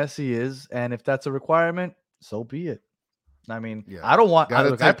Messi is. And if that's a requirement, so be it. I mean, I don't want.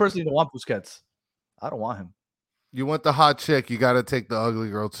 I personally don't want Busquets. I don't want him. You want the hot chick, you got to take the ugly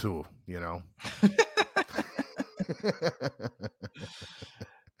girl too, you know.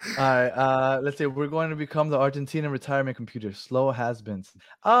 All right, let's say we're going to become the Argentinian retirement computer. Slow has-beens.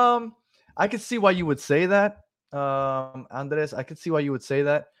 I could see why you would say that, Andres. I could see why you would say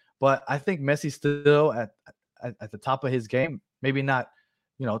that, but I think Messi's still at the top of his game. Maybe not,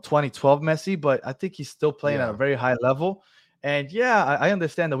 2012 Messi, but I think he's still playing at a very high level. And I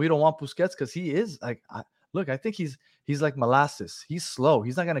understand that we don't want Busquets because he is like. Look, I think he's like molasses. He's slow.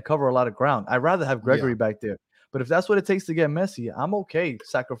 He's not going to cover a lot of ground. I'd rather have Gregory back there. But if that's what it takes to get Messi, I'm okay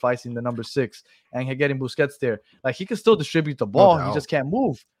sacrificing the number 6 and getting Busquets there. Like, he can still distribute the ball. He just can't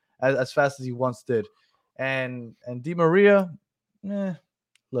move as fast as he once did. And Di Maria,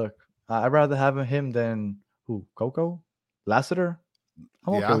 look, I'd rather have him than who? Coco? Lassiter?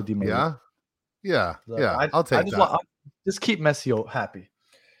 I'm okay with Di Maria. Yeah. I'll take that. Just keep Messi happy.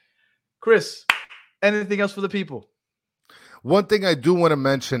 Chris, anything else for the people? One thing I do want to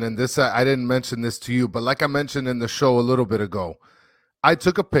mention, and this I didn't mention this to you, but like I mentioned in the show a little bit ago, I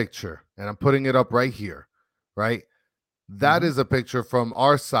took a picture, and I'm putting it up right here, right? That is a picture from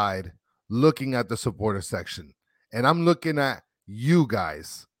our side looking at the supporter section. And I'm looking at you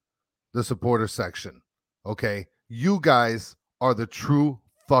guys, the supporter section, okay? You guys are the true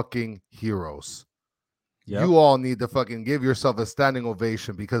fucking heroes. Yep. You all need to fucking give yourself a standing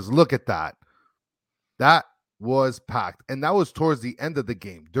ovation because look at that. That was packed. And that was towards the end of the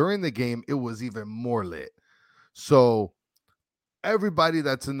game. During the game, it was even more lit. So everybody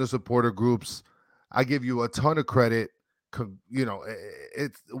that's in the supporter groups, I give you a ton of credit.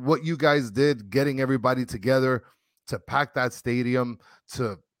 It's what you guys did, getting everybody together to pack that stadium,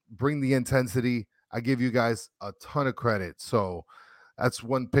 to bring the intensity. I give you guys a ton of credit. So that's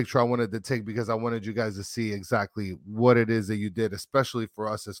one picture I wanted to take because I wanted you guys to see exactly what it is that you did, especially for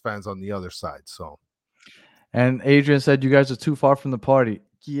us as fans on the other side. So. And Adrian said, you guys are too far from the party.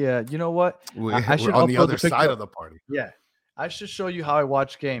 Yeah, you know what? I should on the other side of the party. Yeah, I should show you how I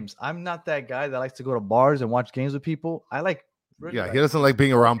watch games. I'm not that guy that likes to go to bars and watch games with people. He doesn't like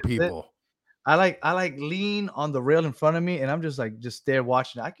being around people. I like lean on the rail in front of me, and I'm just there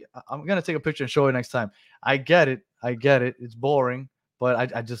watching. I'm going to take a picture and show it next time. I get it. It's boring.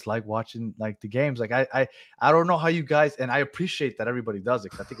 But I just like watching like the games. Like I don't know how you guys, and I appreciate that everybody does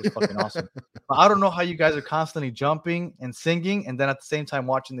it because I think it's fucking awesome. But I don't know how you guys are constantly jumping and singing and then at the same time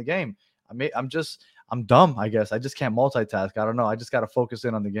watching the game. I'm dumb, I guess. I just can't multitask. I don't know. I just got to focus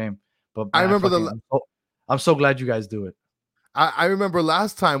in on the game. But I remember I'm so glad you guys do it. I remember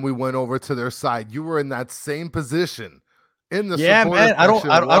last time we went over to their side, you were in that same position in the Yeah, man. I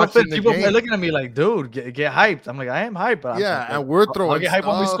don't fit. People are looking at me like, dude, get hyped. I'm like, I am hyped, but and we're throwing. I'll get hyped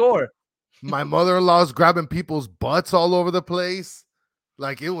when we score. My mother-in-law's grabbing people's butts all over the place.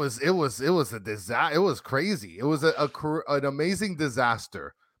 Like it was a disaster. It was crazy. It was an amazing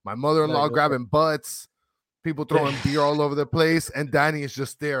disaster. My mother-in-law grabbing butts, people throwing beer all over the place, and Danny is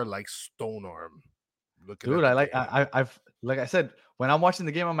just there like stone arm. Dude, I've like I said, when I'm watching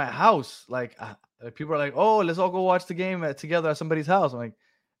the game at my house, like people are like, "Oh, let's all go watch the game together at somebody's house." I'm like,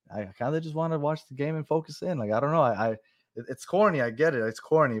 I kind of just want to watch the game and focus in. Like I don't know, it's corny. I get it, it's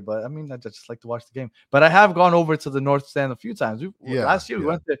corny, but I mean, I just like to watch the game. But I have gone over to the North Stand a few times. Last year we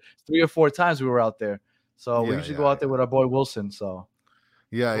went there 3 or 4 times. We were out there, so we usually go out there with our boy Wilson. So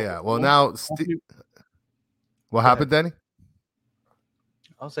Well, now what happened, Danny?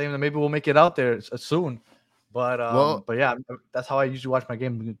 I was saying that maybe we'll make it out there soon. But yeah, that's how I usually watch my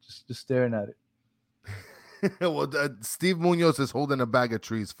game, just staring at it. Well, Steve Munoz is holding a bag of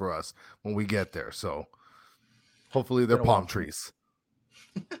trees for us when we get there, so hopefully they're palm trees.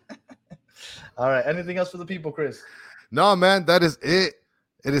 All right. Anything else for the people, Chris? No, man, that is it.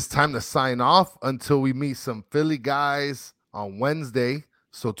 It is time to sign off until we meet some Philly guys on Wednesday.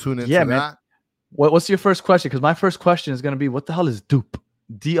 So tune into that. Man. What's your first question? Because my first question is going to be, what the hell is Doop?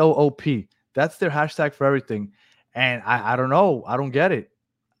 DOOP. That's their hashtag for everything. And I don't know. I don't get it.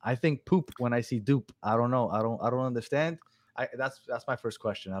 I think poop when I see dupe. I don't know. I don't understand. That's my first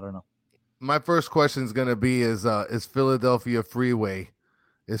question. I don't know. My first question is gonna be is Philadelphia Freeway.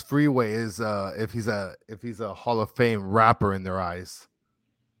 If he's a Hall of Fame rapper in their eyes.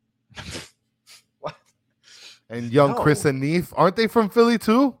 What? And young Chris and Neef. Aren't they from Philly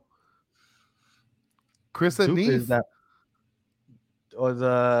too? Chris and Neef? Is that or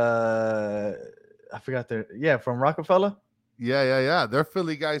I forgot from Rockefeller. Yeah. They're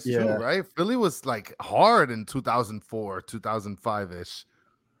Philly guys too, right? Philly was like hard in 2004, 2005-ish.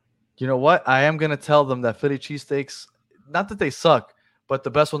 You know what? I am gonna tell them that Philly cheesesteaks, not that they suck, but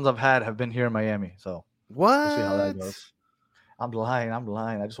the best ones I've had have been here in Miami. So we'll see how that goes. I'm lying.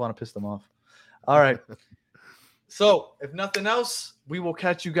 I just want to piss them off. All right. So if nothing else, we will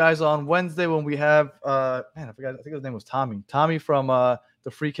catch you guys on Wednesday when we have I forgot. I think his name was Tommy. Tommy from the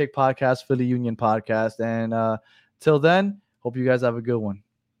Free Kick Podcast, Philly Union Podcast. And till then, hope you guys have a good one.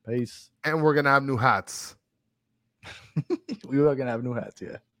 Peace. And we're gonna have new hats. We are gonna have new hats,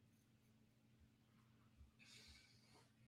 yeah.